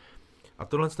 A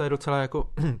tohle je docela jako,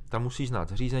 tam musíš znát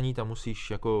zařízení, tam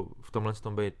musíš jako v tomhle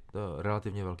tom být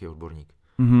relativně velký odborník.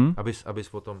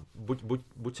 Abys o tom,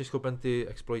 buď jsi schopen ty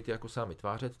exploity jako sám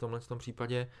vytvářet v tomhle tom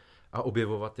případě a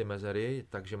objevovat ty mezery,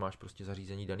 takže máš prostě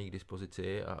zařízení daný k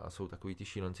dispozici a jsou takový ty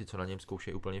šílenci, co na něm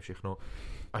zkoušejí úplně všechno,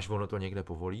 až ono to někde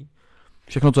povolí.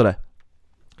 Všechno, co jde.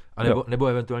 A nebo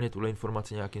eventuálně tuhle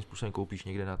informaci nějakým způsobem koupíš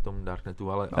někde na tom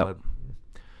darknetu, ale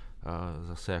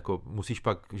zase jako musíš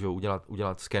pak že,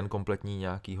 udělat sken kompletní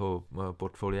nějakého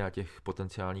portfolia těch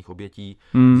potenciálních obětí,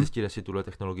 zjistit, jestli tuhle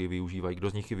technologii využívají, kdo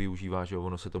z nich ji využívá, že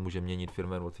ono se to může měnit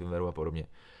firmware od firmwareu a podobně.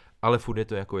 Ale furt je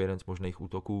to jako jeden z možných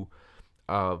útoků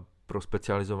a pro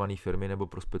specializované firmy nebo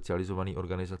pro specializované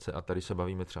organizace, a tady se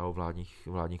bavíme třeba o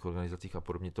vládních organizacích a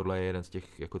podobně, tohle je jeden z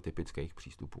těch jako typických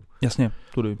přístupů. Jasně,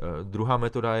 tudy. Druhá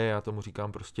metoda je, já tomu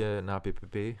říkám prostě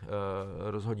nápipipi,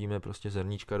 rozhodíme prostě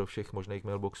zrníčka do všech možných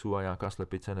mailboxů a nějaká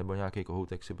slepice nebo nějaký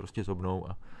kohoutek si prostě zobnou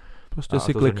a prostě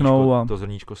si kliknou a to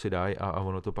zrníčko si dají a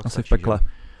ono to pak asi stačí. v pekle.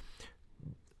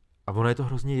 A ono je to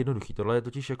hrozně jednoduchý. Tohle je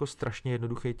totiž jako strašně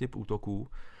jednoduchý typ útoků,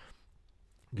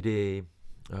 kdy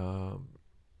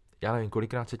já nevím,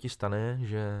 kolikrát se ti stane,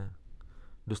 že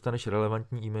dostaneš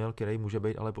relevantní e-mail, který může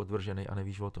být ale podvržený a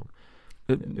nevíš o tom.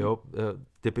 Jo,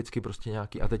 typicky prostě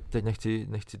nějaký, a teď nechci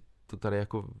to tady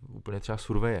jako úplně třeba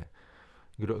surveje.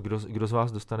 Kdo z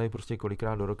vás dostane prostě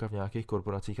kolikrát do roka v nějakých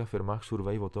korporacích a firmách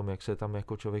survey o tom, jak se tam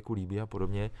jako člověku líbí a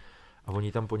podobně, a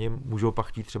oni tam po něm můžou pak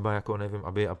chtít třeba jako nevím,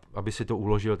 aby si to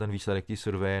uložil ten výsledek té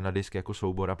surveje na disk jako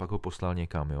soubor a pak ho poslal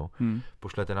někam, jo.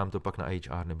 Pošlete nám to pak na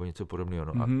HR nebo něco podobného,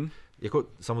 no. A jako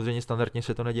samozřejmě standardně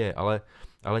se to neděje, ale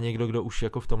někdo, kdo už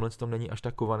jako v tomhle tom není až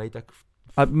tak kovaný, tak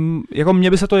a jako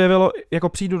mně by se to jevilo, jako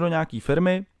přijdu do nějaký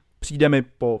firmy, přijde mi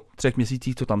po 3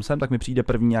 měsících, co tam jsem, tak mi přijde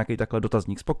první nějaký takhle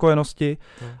dotazník spokojenosti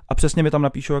a přesně mi tam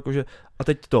napíšou jakože a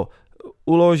teď to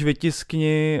ulož,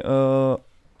 vytiskni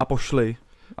a pošli.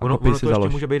 Ono to ještě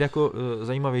může být jako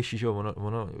zajímavější, že jo,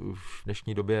 ono v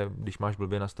dnešní době, když máš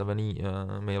blbě nastavený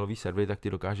mailový server, tak ty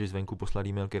dokážeš zvenku poslat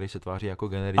e-mail, který se tváří jako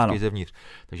generický zevnitř.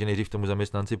 Takže nejdřív tomu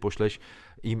zaměstnanci pošleš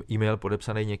e-mail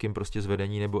podepsaný někým prostě z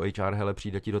vedení nebo HR, hele,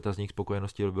 přijde ti dotazník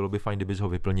spokojenosti, bylo by fajn, kdybys ho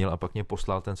vyplnil a pak mě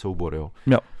poslal ten soubor, jo.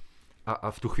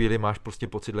 A v tu chvíli máš prostě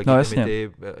pocit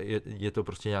legitimity, je to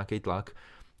prostě nějaký tlak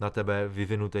na tebe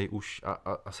vyvinutý už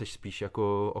a seš spíš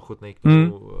jako ochotnej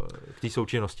k té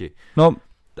součinnosti. No,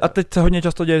 a teď se hodně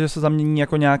často děje, že se zamění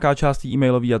jako nějaká část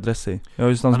e-mailové adresy. Jo,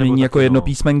 že se tam změní jako jedno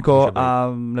písmenko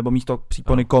a nebo místo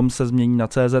přípony .com se změní na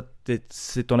CZ, ty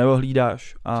si to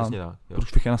neohlídáš a proč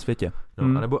všechno na světě.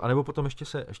 No, a nebo potom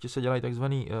ještě se dělají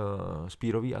takzvaný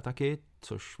spírový ataky,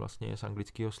 což vlastně je z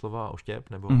anglického slova oštěp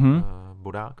nebo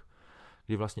bodák,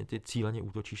 kdy vlastně ty cíleně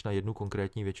útočíš na jednu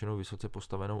konkrétní většinou vysoce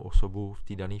postavenou osobu v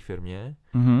té dané firmě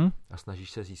a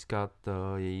snažíš se získat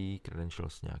její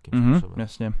credentials nějakým způsobem.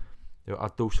 Jasně. Jo, a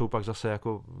to už jsou pak zase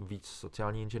jako víc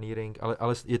sociální engineering,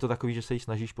 ale je to takový, že se jí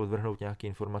snažíš podvrhnout nějaké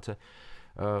informace.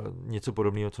 Něco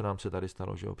podobného, co nám se tady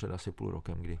stalo, že jo, před asi půl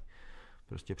rokem, kdy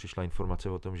prostě přišla informace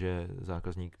o tom, že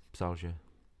zákazník psal, že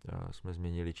jsme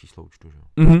změnili číslo účtu, že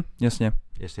jo. Jasně.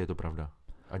 Jestli je to pravda.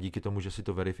 A díky tomu, že si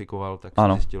to verifikoval, tak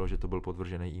se zjistilo, že to byl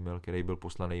podvržený e-mail, který byl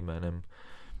poslaný jménem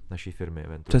naší firmy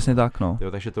eventuálně. Přesně tak, no.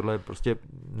 Jo, takže tohle je prostě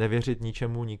nevěřit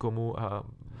ničemu, nikomu a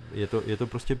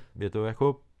je to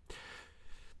jako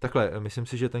takhle, myslím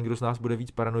si, že ten, kdo z nás bude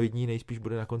víc paranoidní, nejspíš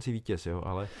bude na konci vítěz, jo,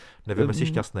 ale nevím, jestli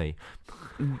šťastnej.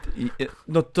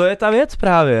 No to je ta věc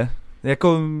právě.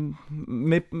 Jako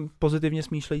my pozitivně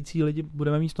smýšlející lidi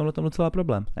budeme mít v tomhle docela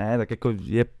problém. Ne, tak jako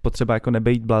je potřeba jako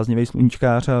nebejt bláznivý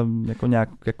sluníčkář a jako nějak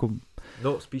jako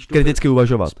kriticky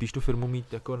uvažovat. Spíš tu firmu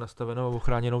mít jako nastavenou a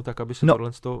ochráněnou tak, aby se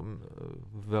tohle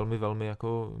velmi, velmi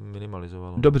jako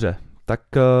minimalizovalo. Dobře, tak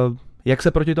jak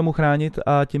se proti tomu chránit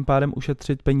a tím pádem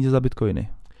ušetřit peníze za bitcoiny?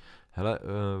 Hele,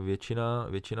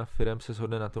 většina firm se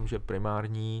shodne na tom, že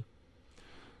primární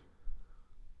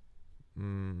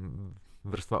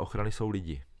vrstva ochrany jsou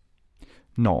lidi.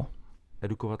 No.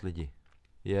 Edukovat lidi.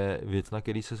 Je věc, na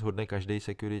který se shodne každý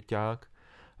sekuriťák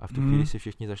a v tu chvíli si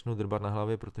všichni začnou drbat na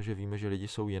hlavě, protože víme, že lidi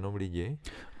jsou jenom lidi.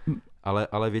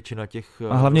 Ale většina těch...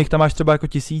 A hlavně jich tam máš třeba jako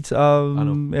 1000 a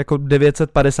jako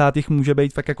 950 jich může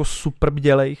být fakt jako super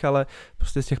bdělejch, ale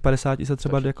prostě z těch 50 se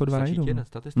třeba jako 2 najdou.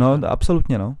 No,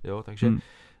 absolutně, no. Jo, takže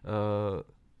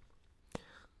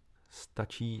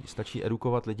stačí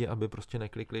edukovat lidi, aby prostě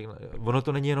neklikli. Ono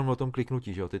to není jenom o tom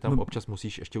kliknutí, že jo? Ty tam občas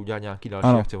musíš ještě udělat nějaký další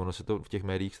akce, ono se to v těch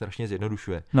médiích strašně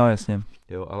zjednodušuje. No, jasně.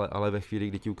 Jo, ale ve chvíli,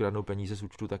 kdy ti ukradnou peníze z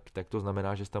účtu, tak to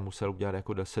znamená, že jsi tam musel udělat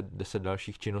jako 10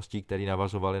 dalších činností, které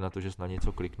navazovaly na to, že jsi na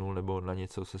něco kliknul nebo na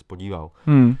něco se podíval.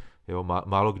 Jo,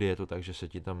 málo kdy je to tak, že se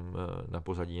ti tam na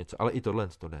pozadí něco, ale i tohle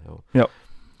to jde, jo.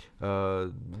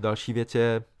 Další věc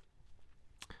je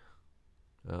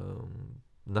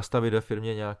nastavit ve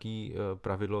firmě nějaký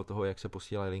pravidlo toho, jak se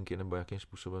posílají linky, nebo jakým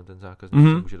způsobem ten zákazník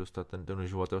se může dostat, ten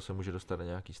uživatel se může dostat na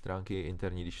nějaký stránky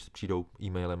interní, když přijdou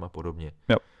e-mailem a podobně.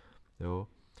 Jo.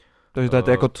 Takže to je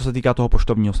jako, co se týká toho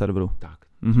poštovního serveru. Tak.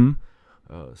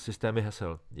 Systémy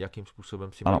hesel, jakým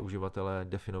způsobem si mají uživatelé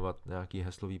definovat nějaký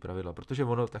heslový pravidla, protože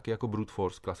ono taky jako brute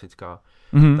force klasická,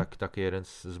 tak je jeden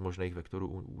z možných vektorů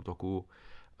útoku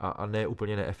a ne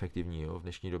úplně neefektivní, jo, v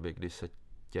dnešní době, kdy se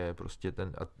tě prostě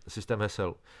ten systém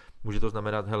hesel, může to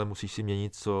znamenat, hele, musíš si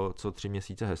měnit co 3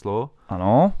 měsíce heslo.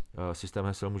 Ano. Systém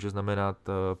hesel může znamenat,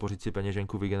 pořiď si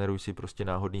peněženku, vygeneruj si prostě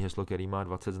náhodný heslo, který má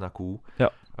 20 znaků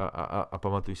a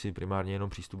pamatuj si primárně jenom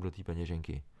přístup do té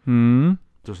peněženky.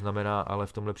 To znamená, ale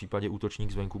v tomhle případě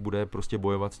útočník zvenku bude prostě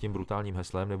bojovat s tím brutálním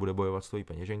heslem, nebude bojovat s tvojí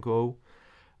peněženkou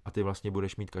a ty vlastně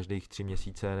budeš mít každých 3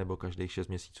 měsíce nebo každých 6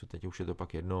 měsíců, teď už je to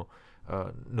pak jedno,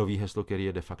 nový heslo, který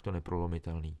je de facto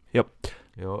neprolomitelný.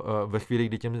 Jo, ve chvíli,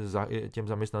 kdy těm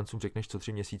zaměstnancům řekneš, co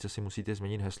 3 měsíce si musíte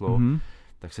změnit heslo,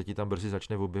 tak se ti tam brzy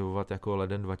začne objevovat jako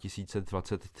leden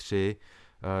 2023,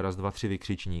 raz, dva, tři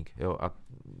vykřičník. Jo, a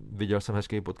viděl jsem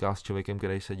hezký podcast s člověkem,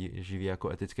 který se živí jako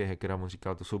etický hacker a on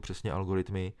říkal, to jsou přesně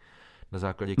algoritmy, na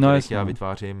základě kterých já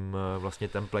vytvářím vlastně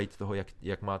template toho,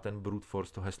 jak má ten brute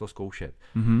force to heslo zkoušet.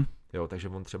 Jo, takže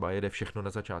on třeba jede všechno na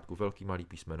začátku, velký malý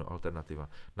písmeno, alternativa.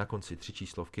 Na konci 3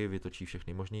 číslovky, vytočí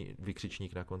všechny možný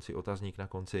vykřičník na konci, otazník na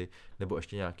konci, nebo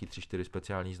ještě nějaký 3-4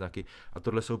 speciální znaky. A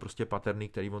tohle jsou prostě patterny,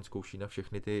 které on zkouší na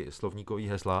všechny ty slovníkový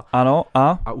hesla. Ano,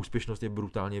 a úspěšnost je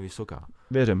brutálně vysoká.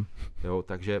 Věřím. Jo,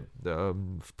 takže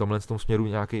v tomhle směru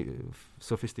nějaký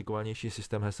sofistikovanější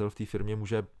systém hesel v té firmě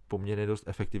může poměrně dost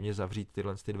efektivně zavřít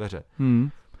tyhle dveře.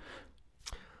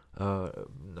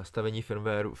 Nastavení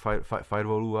firmware,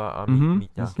 firewallů a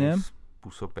mít nějaký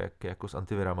způsob, jak jako s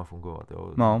antivirama fungovat.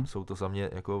 Jo. Jsou to za mě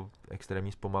jako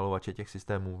extrémní zpomalovače těch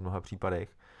systémů v mnoha případech,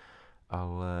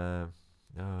 ale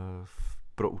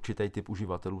pro určitý typ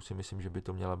uživatelů si myslím, že by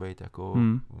to měla být jako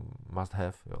must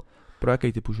have. Jo. Pro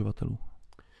jaký typ uživatelů?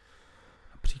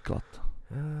 Například?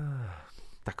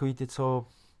 Takový ty, co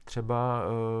třeba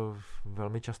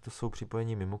velmi často jsou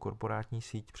připojeni mimo korporátní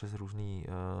síť přes různý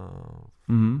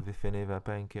Wi-Fi,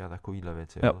 VPNky a takovýhle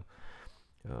věci.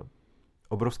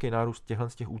 Obrovský nárůst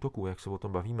z těch útoků, jak se o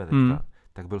tom bavíme teďka,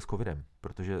 tak byl s covidem,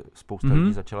 protože spousta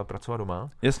lidí začala pracovat doma.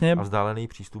 Jasně. A vzdálený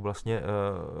přístup vlastně,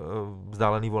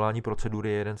 vzdálený volání procedury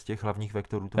je jeden z těch hlavních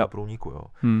vektorů toho průniku. Jo.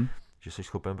 Že jsi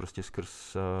schopen prostě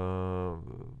skrz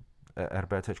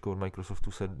RPCčko od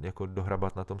Microsoftu se jako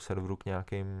dohrabat na tom serveru k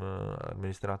nějakým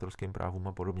administrátorským právům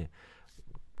a podobně.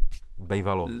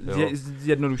 Bejvalo.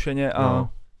 Zjednodušeně a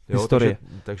historie.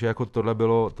 Takže jako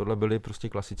tohle byly prostě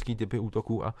klasický typy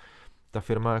útoků a ta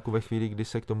firma jako ve chvíli, kdy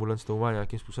se k tomuhle má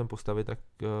nějakým způsobem postavit, tak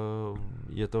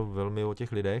je to velmi o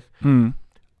těch lidech.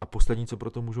 A poslední, co pro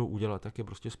to můžou udělat, tak je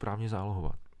prostě správně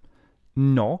zálohovat.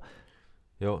 No.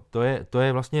 Jo, to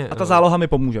je vlastně... A ta záloha mi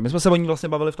pomůže. My jsme se o ní vlastně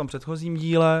bavili v tom předchozím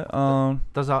díle.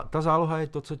 Ta záloha je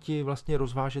to, co ti vlastně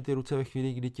rozváže ty ruce ve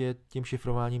chvíli, kdy tě tím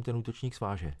šifrováním ten útočník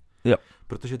sváže. Jo.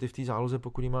 Protože ty v té záloze,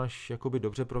 pokud ji máš jakoby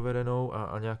dobře provedenou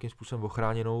a nějakým způsobem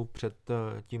ochráněnou před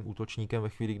tím útočníkem ve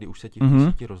chvíli, kdy už se ti v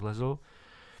té síti rozlezl,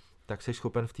 tak jsi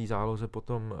schopen v té záloze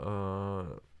potom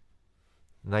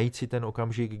najít si ten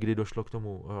okamžik, kdy došlo k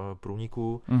tomu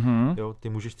průniku. Jo, ty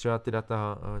můžeš třeba ty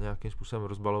data nějakým způsobem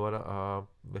rozbalovat a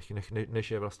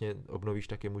než je vlastně obnovíš,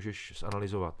 tak je můžeš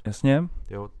zanalyzovat. Jasně.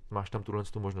 Jo, máš tam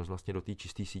tu možnost vlastně do té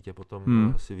čisté sítě,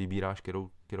 potom si vybíráš,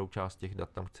 kterou část těch dat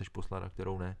tam chceš poslat a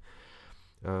kterou ne.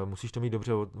 Musíš to mít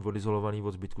dobře odizolovaný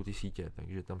od zbytku té sítě,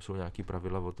 takže tam jsou nějaký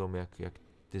pravidla o tom, jak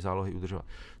ty zálohy udržovat.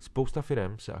 Spousta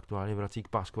firem se aktuálně vrací k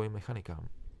páskovým mechanikám.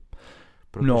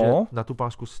 Protože na tu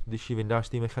pásku, když ji vyndáš z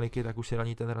té mechaniky, tak už si na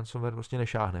ní ten ransomware prostě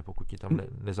nešáhne, pokud ti tam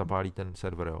nezapálí ten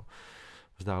server, jo,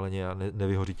 vzdáleně a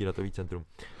nevyhoří ti datový centrum.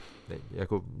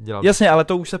 Jasně, ale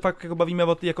to už se fakt jako bavíme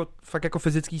o fakt jako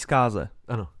fyzický zkáze.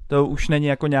 Ano. To už není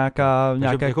jako nějaká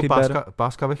jako kyber...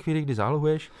 páska ve chvíli, kdy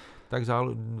zálohuješ, tak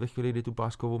ve chvíli, kdy tu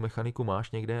páskovou mechaniku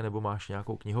máš někde, nebo máš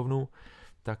nějakou knihovnu,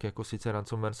 tak jako sice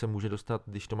ransomware se může dostat,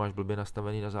 když to máš blbě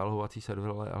nastavený na zálohovací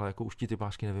server, ale jako už ti ty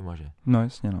pásky nevymaže. No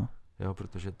jasně, no. Jo,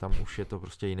 protože tam už je to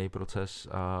prostě jiný proces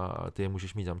a ty je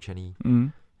můžeš mít zamčený.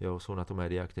 Jo, jsou na to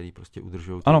média, který prostě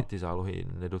udržují ty zálohy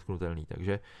nedotknutelný.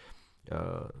 Takže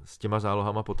s těma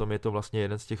zálohama potom je to vlastně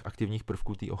jeden z těch aktivních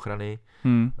prvků té ochrany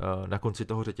na konci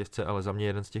toho řetězce, ale za mě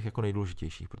jeden z těch jako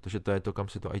nejdůležitějších, protože to je to, kam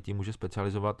se to IT může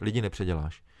specializovat. Lidi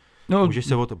nepředěláš. Můžeš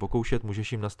se o to pokoušet,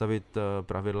 můžeš jim nastavit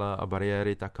pravidla a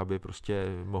bariéry tak, aby prostě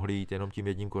mohli jít jenom tím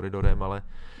jedním koridorem,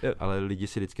 ale lidi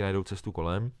si vždycky najdou cestu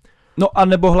kolem. No a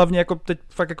nebo hlavně jako teď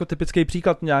fakt jako typický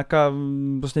příklad,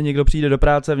 prostě někdo přijde do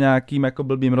práce v nějakým jako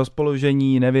blbým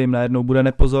rozpoložení, nevím, najednou bude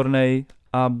nepozornej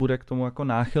a bude k tomu jako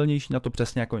náchylnější na to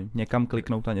přesně jako někam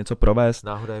kliknout a něco provést.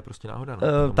 Náhoda je prostě náhoda.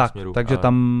 Takže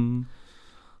tam...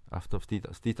 A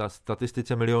v té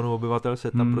statistice milionů obyvatel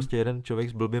se tam prostě jeden člověk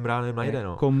s blbým ránem najde.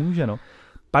 Jako může, no.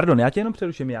 Pardon, já tě jenom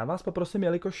přeruším. Já vás poprosím,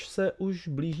 jelikož se už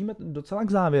blížíme docela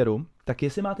k závěru, tak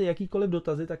jestli máte jakýkoliv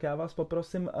dotazy, tak já vás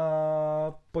poprosím,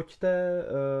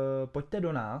 pojďte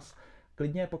do nás.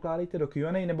 Klidně pokládejte do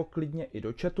Q&A nebo klidně i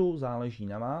do chatu, záleží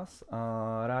na vás.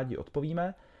 Rádi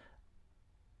odpovíme.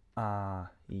 A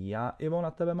já, Ivo,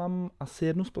 na tebe mám asi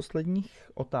jednu z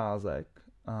posledních otázek.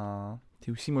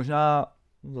 Ty už si možná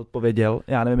zodpověděl.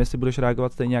 Já nevím, jestli budeš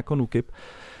reagovat stejně jako Nukip.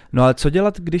 No ale co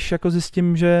dělat, když jako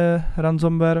zjistím, že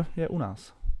ransomware je u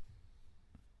nás?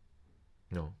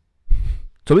 No.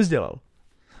 Co bys dělal?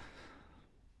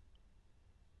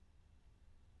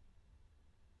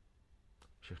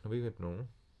 Všechno bych vypnul.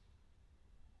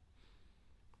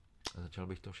 A začal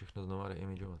bych to všechno znova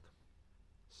reimidžovat.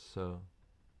 Z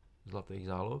zlatých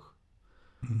záloh,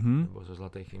 nebo ze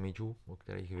zlatých imidžů, o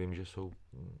kterých vím, že jsou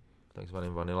v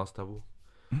takzvaném vanilla stavu.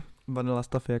 Vanilla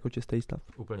stav je jako čistý stav.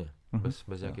 Úplně,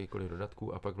 bez jakýchkoliv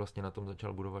dodatků, a pak vlastně na tom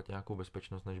začal budovat nějakou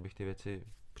bezpečnost, než bych ty věci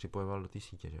připojoval do té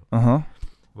sítě. Že? Aha.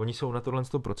 Oni jsou na tohle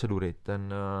procedury.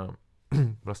 Ten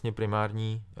vlastně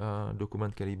primární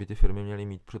dokument, který by ty firmy měly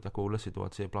mít pro takovouhle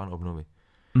situaci, je plán obnovy.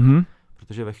 Mhm.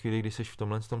 Protože ve chvíli, kdy jsi v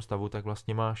tomhle stavu, tak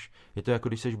vlastně je to jako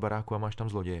když jsi v baráku a máš tam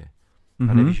zloděje.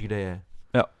 A nevíš, kde je.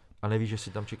 Jo. A nevíš, že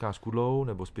si tam čeká s kudlou,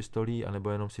 nebo s pistolí, anebo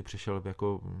jenom si přišel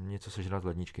jako něco sežrat z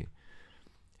ledničky.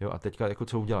 Jo, a teďka jako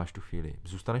co uděláš v tu chvíli?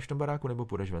 Zůstaneš v tom baráku, nebo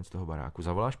půjdeš ven z toho baráku?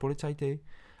 Zavoláš policajty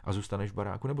a zůstaneš v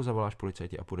baráku, nebo zavoláš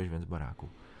policajty a půjdeš ven z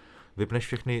baráku? Vypneš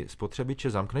všechny spotřebiče,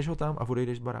 zamkneš ho tam a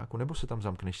odejdeš z baráku, nebo se tam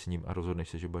zamkneš s ním a rozhodneš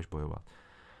se, že budeš bojovat?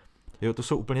 Jo, to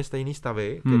jsou úplně stejný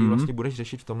stavy, který vlastně budeš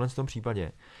řešit v tomhle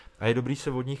případě. A je dobrý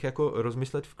se od nich jako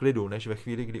rozmyslet v klidu, než ve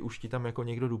chvíli, kdy už ti tam jako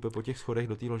někdo dupe po těch schodech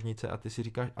do té ložnice a ty si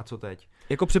říkáš, a co teď?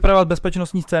 Jako připravovat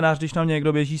bezpečnostní scénář, když tam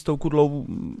někdo běží s tou kudlou,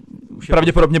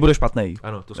 pravděpodobně bude špatnej.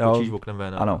 Ano, to skočíš v oknem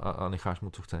ven a necháš mu,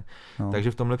 co chce. No.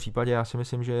 Takže v tomhle případě já si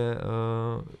myslím, že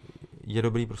je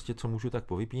dobrý prostě, co můžu tak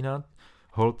povypínat.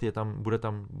 Hold je tam,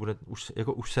 bude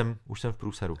už jsem v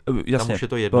průseru. Jasně. Tam už je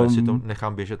to jedno, jestli to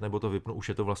nechám běžet nebo to vypnu, už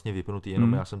je to vlastně vypnutý,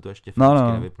 jenom já jsem to ještě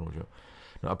fyzicky nevypnul, že?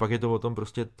 No a pak je to o tom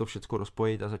prostě to všecko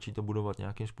rozpojit a začít to budovat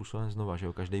nějakým způsobem znova, že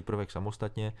jo? Každý prvek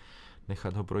samostatně,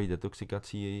 nechat ho projít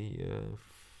detoxikací,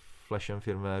 flashem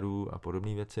firmwareu a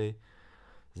podobné věci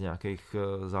z nějakých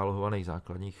zálohovaných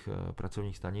základních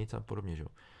pracovních stanic a podobně, že jo?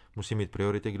 Musí mít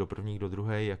priority, kdo první, kdo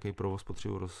druhý, jaký provoz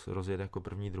potřebuji rozjet jako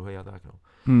první, druhý a tak. No.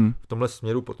 V tomhle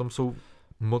směru potom jsou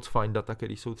moc fajn data,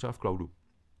 které jsou třeba v cloudu.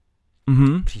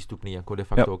 Přístupný jako de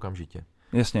facto okamžitě.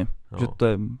 Jasně, že to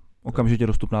je okamžitě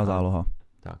dostupná záloha.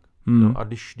 Tak. No a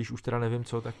když už teda nevím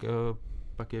co, tak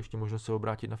pak je ještě možnost se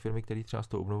obrátit na firmy, které třeba s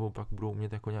tou obnovou pak budou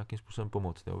umět jako nějakým způsobem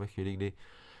pomoct. Jo? Ve chvíli, kdy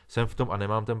jsem v tom a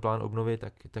nemám ten plán obnovy,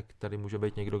 tak tady může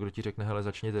být někdo, kdo ti řekne, hele,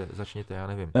 začněte, já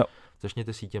nevím. Jo.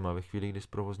 Začněte sítěma. Ve chvíli, kdy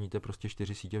zprovozníte prostě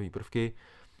 4 síťové prvky,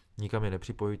 nikam je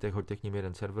nepřipojujte, hoďte k nim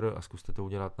jeden server a zkuste to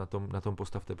udělat, na tom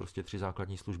postavte prostě 3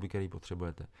 základní služby, které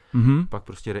potřebujete. Pak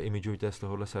prostě reimidžujte z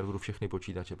tohohle serveru všechny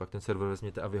počítače, pak ten server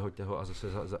vezměte a vyhoďte ho a zase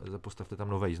postavte tam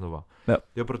novej znova.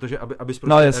 Jo, protože abys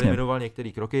prostě eliminoval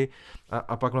některé kroky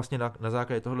a pak vlastně na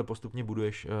základě tohohle postupně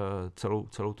buduješ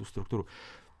celou tu strukturu.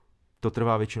 To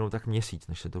trvá většinou tak měsíc,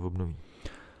 než se to obnoví.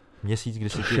 Měsíc, kdy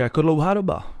se je jako dlouhá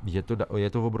doba. Je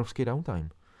to obrovský downtime.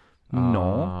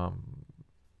 No.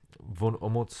 On o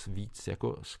moc víc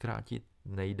jako zkrátit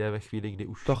nejde ve chvíli, kdy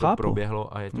už to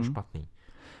proběhlo a je to špatný.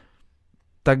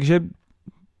 Takže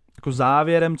jako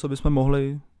závěrem, co bychom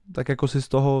mohli tak jako si z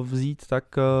toho vzít,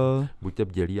 tak... Buďte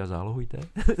bdělí a zálohujte.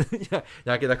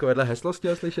 Nějaké takovéhle heslo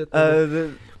jste slyšet?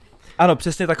 Ano,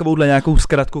 přesně takovouhle nějakou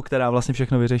zkratku, která vlastně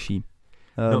všechno vyřeší.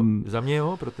 Za mě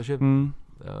jo, protože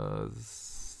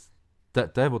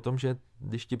to je o tom, že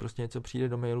když ti prostě něco přijde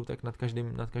do mailu, tak nad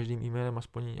každým e-mailem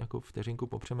aspoň jako vteřinku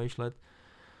popřemýšlet,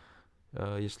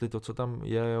 jestli to, co tam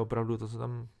je opravdu to, co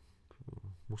tam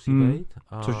musí být.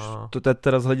 Což to je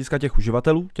teda z hlediska těch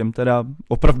uživatelů, těm teda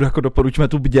opravdu jako doporučíme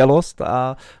tu bdělost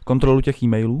a kontrolu těch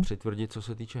e-mailů. Přitvrdit, co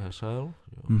se týče hesel.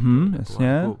 Jasně.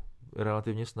 Jako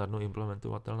relativně snadno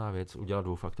implementovatelná věc, udělat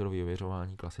dvoufaktorové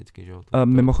ověřování klasicky. Že?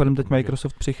 Mimochodem teď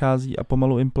Microsoft přichází a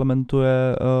pomalu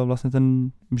implementuje vlastně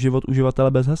ten život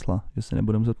uživatele bez hesla, že si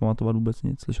nebudeme muset pamatovat vůbec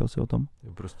nic. Slyšel jsi o tom?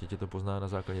 Prostě tě to pozná na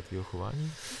základě tvýho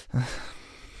chování?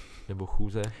 Nebo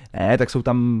chůze? Ne, tak jsou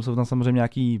tam samozřejmě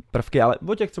nějaký prvky, ale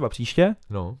o těch třeba příště.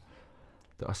 No,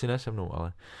 to asi ne se mnou,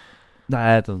 ale...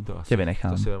 Ne, to tě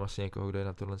vynechám. To si vem asi někoho, kdo je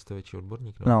na tohle větší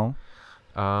odborník. No.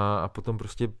 A potom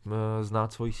prostě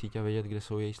znát svoji síť a vědět, kde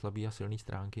jsou její slabé a silné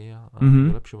stránky a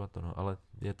vylepšovat to. No. Ale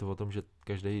je to o tom, že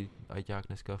každý ajťák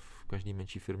dneska v každé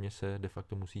menší firmě se de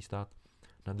facto musí stát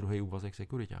na druhý úvazek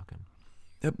sekuriťákem.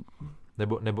 Yep.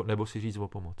 Nebo si říct o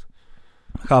pomoc.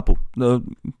 Chápu.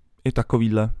 I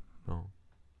takovýhle. No.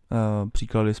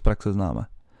 příklady z praxe známe.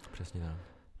 Přesně tak.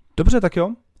 Dobře, tak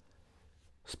jo.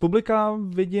 Z publika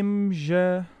vidím,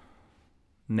 že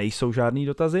nejsou žádný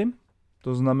dotazy,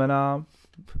 to znamená...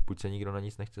 Buď se nikdo na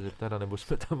nic nechce zeptat, nebo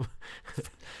jsme tam...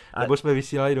 nebo jsme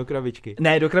vysílali do krabičky.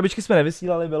 Ne, do krabičky jsme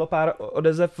nevysílali, bylo pár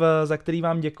odezev, za který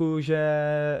vám děkuju, že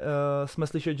jsme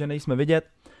slyšet, že nejsme vidět.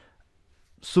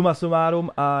 Suma sumárum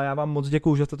a já vám moc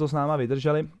děkuju, že jste to s náma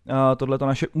vydrželi. Tohleto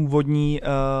naše úvodní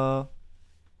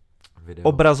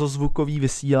obrazozvukový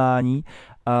vysílání,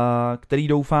 který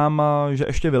doufám, že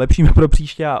ještě vylepšíme pro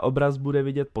příště a obraz bude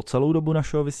vidět po celou dobu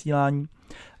našeho vysílání.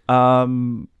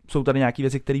 Jsou tady nějaké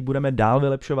věci, které budeme dál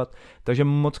vylepšovat, takže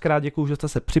moc krát děkuju, že jste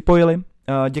se připojili.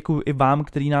 Děkuju i vám,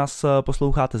 který nás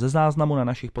posloucháte ze záznamu na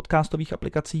našich podcastových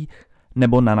aplikacích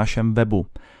nebo na našem webu.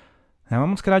 Já vám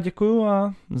moc krát děkuju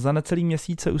a za necelý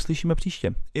měsíc se uslyšíme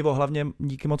příště. Ivo, hlavně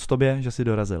díky moc tobě, že jsi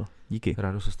dorazil. Díky.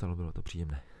 Rádo se stalo, bylo to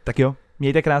příjemné. Tak jo,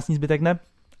 mějte krásný zbytek dne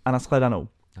a nashledanou.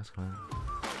 Nashledanou.